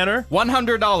 Okay. Tanner.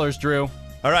 $100, Drew.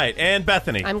 All right, and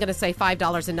Bethany. I'm going to say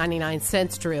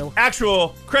 $5.99, Drew.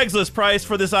 Actual Craigslist price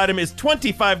for this item is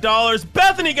 $25.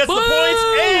 Bethany gets the points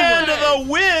and the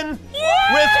win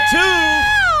with 2.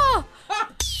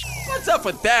 What's up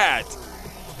with that?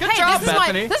 Good job,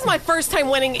 Bethany. This is my first time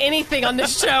winning anything on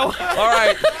this show. All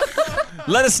right.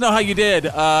 Let us know how you did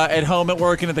at home, at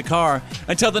work, and in the car.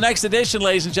 Until the next edition,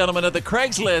 ladies and gentlemen, of the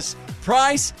Craigslist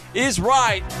Price is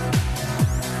Right.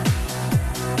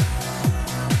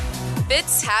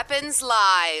 Fitz happens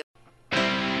live. You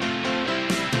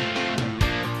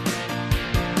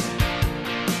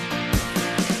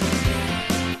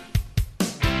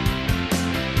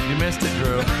missed it,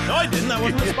 Drew. No, I didn't. That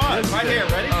wasn't the spot. Right here,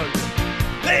 ready?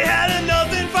 They had a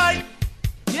nothing fight.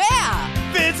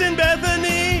 Yeah. Fitz and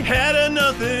Bethany had a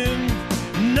nothing.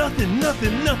 Nothing.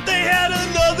 They had a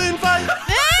nothing fight.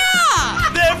 Yeah.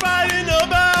 They're fighting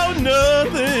about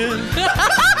nothing.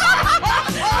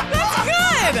 That's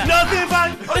good. Nothing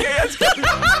fight. Okay, that's good.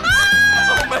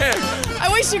 Oh, man. I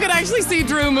wish you could actually see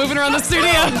Drew moving around the studio.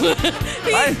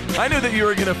 I knew that you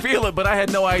were going to feel it, but I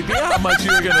had no idea how much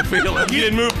you were going to feel it. You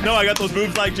didn't move. No, I got those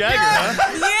moves like Jagger,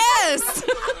 huh? Yes.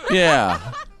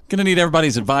 Yeah. Gonna need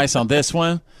everybody's advice on this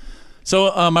one.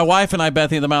 So my wife and I,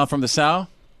 Bethany the Mouth from the South,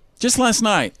 just last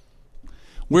night,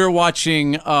 we were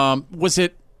watching, I don't know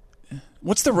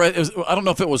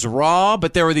if it was Raw,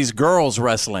 but there were these girls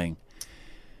wrestling.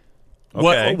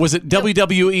 Okay. What was it,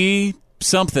 WWE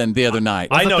something the other night?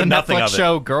 I know nothing Netflix of it.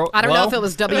 show, girl. I don't know if it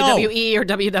was WWE or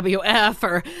WWF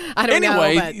or I don't know.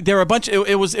 Anyway, But there were a bunch.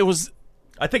 It was.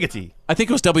 I think it's E. I think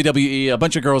it was WWE. A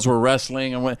bunch of girls were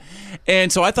wrestling,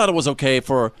 and so I thought it was okay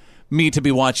for me to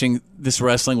be watching this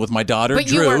wrestling with my daughter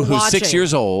But you Drew, weren't who's 6 watching.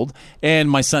 years old,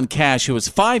 and my son Cash, who was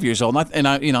 5 years old. And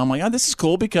I'm like, oh, this is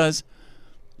cool because,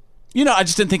 I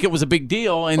just didn't think it was a big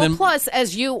deal. And then plus,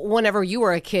 whenever you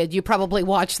were a kid, you probably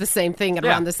watched the same thing at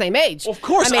around the same age. Of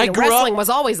course, I mean, I grew wrestling up- was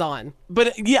always on.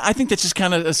 But yeah, I think that's just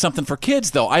kind of something for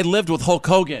kids, though. I lived with Hulk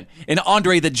Hogan and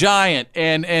Andre the Giant,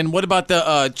 and what about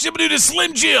the Jimmy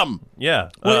Slim Jim?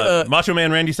 Yeah. Well, Macho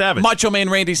Man Randy Savage. Macho Man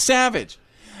Randy Savage.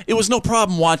 It was no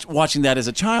problem watching that as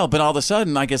a child, but all of a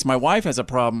sudden, I guess my wife has a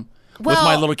problem with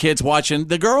my little kids watching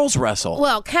the girls wrestle.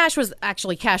 Well, Cash was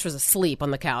asleep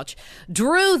on the couch.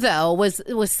 Drew, though, was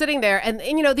sitting there, and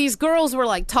these girls were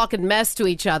like talking mess to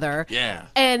each other. Yeah.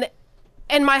 And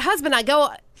And my husband, I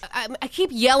keep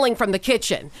yelling from the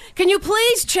kitchen, can you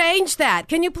please change that?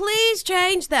 Can you please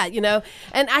change that?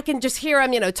 And I can just hear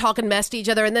them, talking mess to each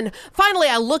other. And then finally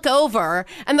I look over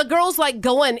and the girl's like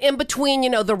going in between,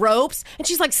 the ropes, and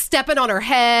she's like stepping on her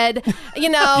head, on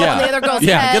the other girl's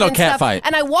head. Good old and cat stuff. fight.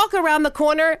 And I walk around the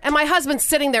corner and my husband's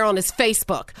sitting there on his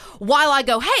Facebook while I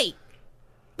go, hey,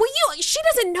 she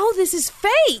doesn't know this is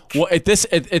fake. Well, at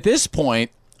this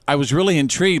point, I was really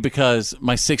intrigued because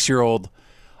my 6-year-old,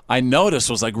 I noticed,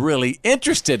 was like really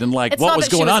interested in like It's what not was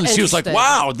that she going was on. And she was like, interested.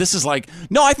 wow, this is like,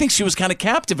 no, I think she was kind of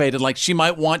captivated. Like she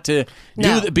might want to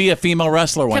be a female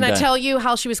wrestler one Can day. I tell you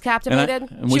how she was captivated? and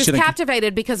She we was should-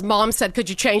 captivated because Mom said, could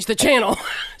you change the channel?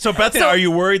 So, Bethany, are you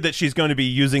worried that she's going to be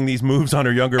using these moves on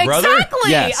her younger brother?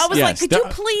 Exactly. Yes, I was yes. like, could you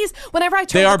please, whenever I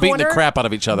turn They the are corner. beating the crap out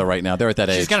of each other right now. They're at that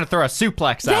age. She's going to throw a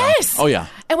suplex out. Yes. Oh, yeah.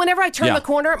 And whenever I turn Yeah. the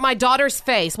corner, my daughter's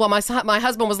face, my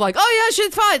husband was like, oh,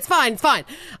 yeah, it's fine.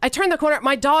 I turn the corner,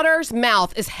 my daughter's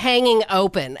mouth is hanging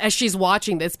open as she's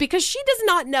watching this because she does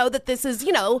not know that this is,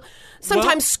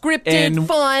 sometimes scripted, And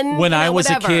fun. when I was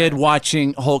whatever. a kid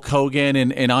watching Hulk Hogan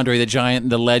and Andre the Giant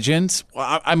and the Legends,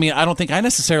 I mean, I don't think I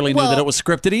necessarily knew that it was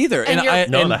scripted either. and you're-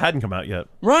 No, that hadn't come out yet.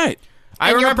 Right.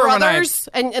 I remember your when I brothers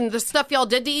and the stuff y'all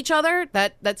did to each other,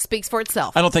 that speaks for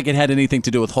itself. I don't think it had anything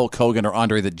to do with Hulk Hogan or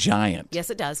Andre the Giant. Yes,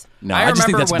 it does. No, I I just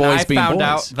think remember that's when boys I being found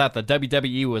boys. out that the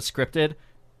WWE was scripted.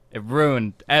 It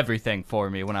ruined everything for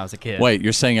me when I was a kid. Wait,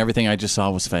 you're saying everything I just saw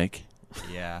was fake?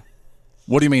 Yeah.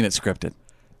 What do you mean it's scripted?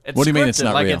 It's What do you mean it's scripted,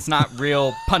 not like real? it's not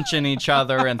real, punching each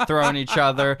other and throwing each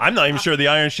other. I'm not even sure the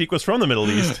Iron Sheik was from the Middle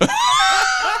East.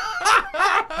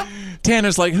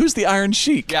 Tanner's like, who's the Iron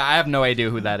Sheik? Yeah, I have no idea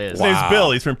who that is. His name's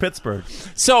Bill. He's from Pittsburgh.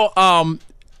 So,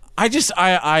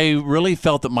 I really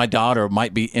felt that my daughter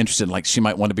might be interested, like she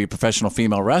might want to be a professional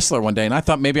female wrestler one day, and I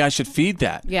thought maybe I should feed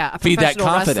that. Yeah, a feed that professional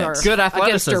confidence. wrestler Good against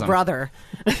athleticism. her brother.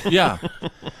 Yeah.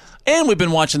 And we've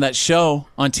been watching that show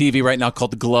on TV right now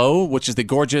called Glow, which is the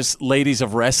Gorgeous Ladies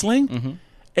of Wrestling. Mm-hmm.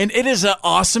 And it is an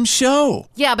awesome show.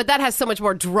 Yeah, but that has so much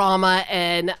more drama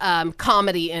and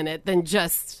comedy in it than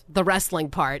just the wrestling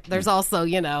part. There's also,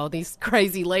 these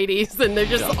crazy ladies, and they're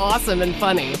just awesome and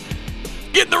funny.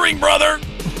 Get in the ring, brother.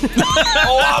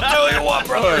 Oh, I'll tell you what,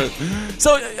 brother.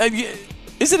 So,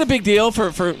 is it a big deal for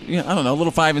I don't know,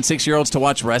 little 5 and 6-year-olds to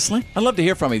watch wrestling? I'd love to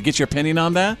hear from you. Get your opinion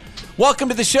on that. Welcome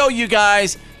to the show, you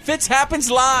guys. Fitz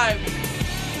Happens Live.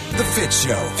 The Fitz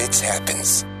Show. Fitz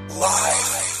Happens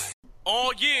Live.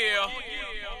 Oh, yeah.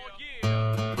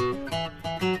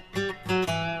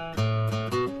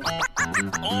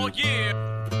 Oh,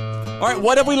 yeah. All right,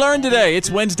 what have we learned today? It's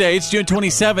Wednesday. It's June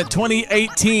 27th,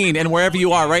 2018. And wherever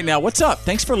you are right now, what's up?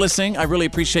 Thanks for listening. I really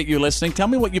appreciate you listening. Tell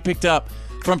me what you picked up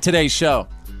from today's show.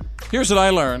 Here's what I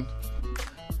learned.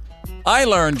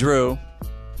 Drew.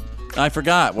 I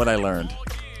forgot what I learned.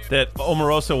 That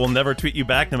Omarosa will never tweet you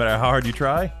back no matter how hard you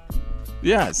try?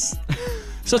 Yes.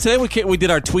 So today we did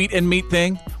our tweet and meet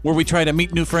thing where we try to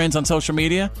meet new friends on social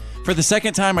media. For the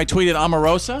second time, I tweeted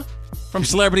Omarosa from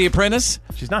Celebrity Apprentice.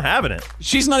 She's not having it.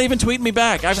 She's not even tweeting me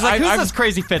back. She's like, who's this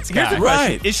crazy Fitz guy? Here's the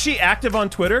question. Right. Is she active on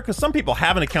Twitter? Because some people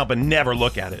have an account but never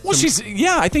look at it. Well, So-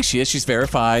 I think she is. She's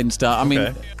verified and stuff. I mean,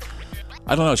 Okay.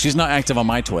 I don't know. She's not active on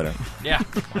my Twitter. Yeah.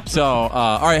 So,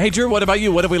 all right. Hey, Drew, what about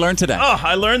you? What have we learned today? Oh,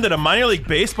 I learned that a minor league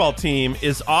baseball team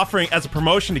is offering, as a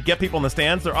promotion to get people in the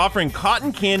stands, they're offering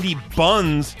cotton candy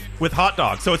buns with hot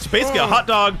dogs. So it's basically a hot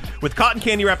dog with cotton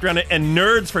candy wrapped around it and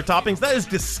nerds for toppings. That is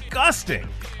disgusting.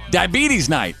 Diabetes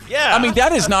night. Yeah. I mean,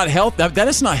 that is not health. That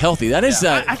is not healthy. That is.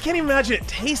 I can't even imagine it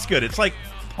tastes good. It's like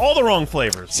all the wrong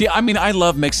flavors. See, I mean, I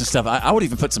love mixing stuff. I would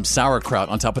even put some sauerkraut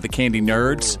on top of the candy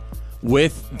nerds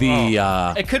with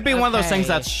the. It could be one of those things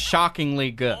that's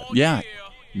shockingly good. Yeah.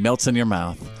 Melts in your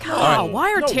mouth. God,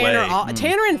 why are No Tanner way.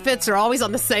 Tanner and Fitz are always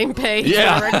on the same page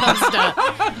Yeah. whenever it comes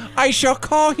to I shall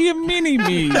call him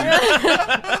Mini-Me.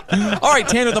 All right,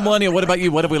 Tanner the Millennial, what about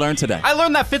you? What have we learned today? I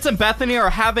learned that Fitz and Bethany are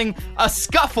having a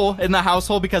scuffle in the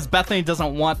household because Bethany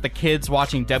doesn't want the kids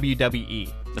watching WWE.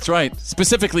 That's right.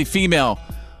 Specifically female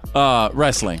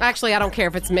wrestling. Actually, I don't care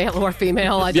if it's male or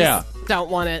female. I just don't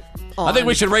want it on. I think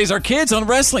we should raise our kids on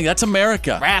wrestling. That's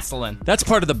America. Wrestling. That's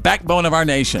part of the backbone of our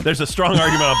nation. There's a strong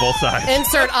argument on both sides.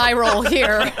 Insert eye roll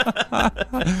here. All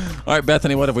right,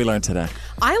 Bethany, what have we learned today?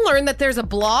 I learned that there's a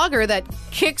blogger that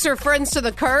kicks her friends to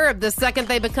the curb the second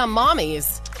they become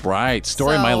mommies. Right.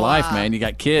 Story of my So, life, man. You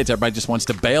got kids. Everybody just wants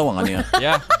to bail on you.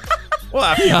 Yeah. Well,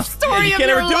 after you, Story you of can't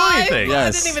your ever do life. anything.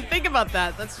 Yes. I didn't even think about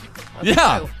that. That's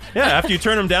Yeah. true. Yeah, after you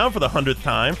turn them down for the 100th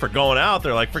time for going out,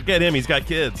 they're like, forget him, he's got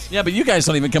kids. Yeah, but you guys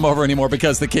don't even come over anymore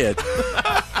because of the kid.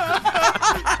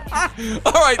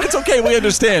 All right, it's okay. We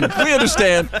understand. We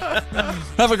understand.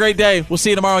 Have a great day. We'll see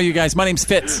you tomorrow, you guys. My name's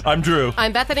Fitz. I'm Drew.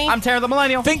 I'm Bethany. I'm Tara the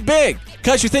Millennial. Think big,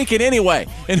 because you're thinking anyway.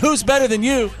 And who's better than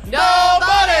you?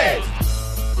 Nobody!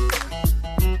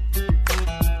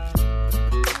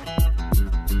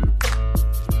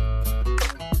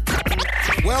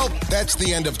 Well, that's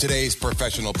the end of today's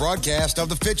professional broadcast of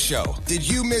The Fitz Show. Did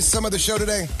you miss some of the show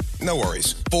today? No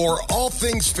worries. For all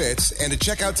things Fitz and to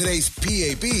check out today's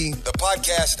PAB, the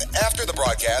podcast after the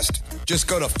broadcast, just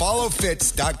go to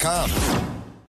followfitz.com.